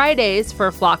us on Fridays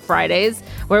for Flock Fridays,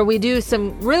 where we do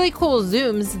some really cool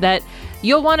Zooms that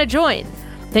you'll want to join.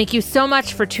 Thank you so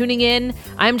much for tuning in.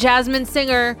 I'm Jasmine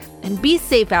Singer, and be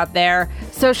safe out there.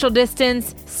 Social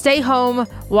distance, stay home,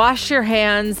 wash your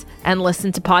hands, and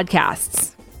listen to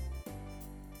podcasts.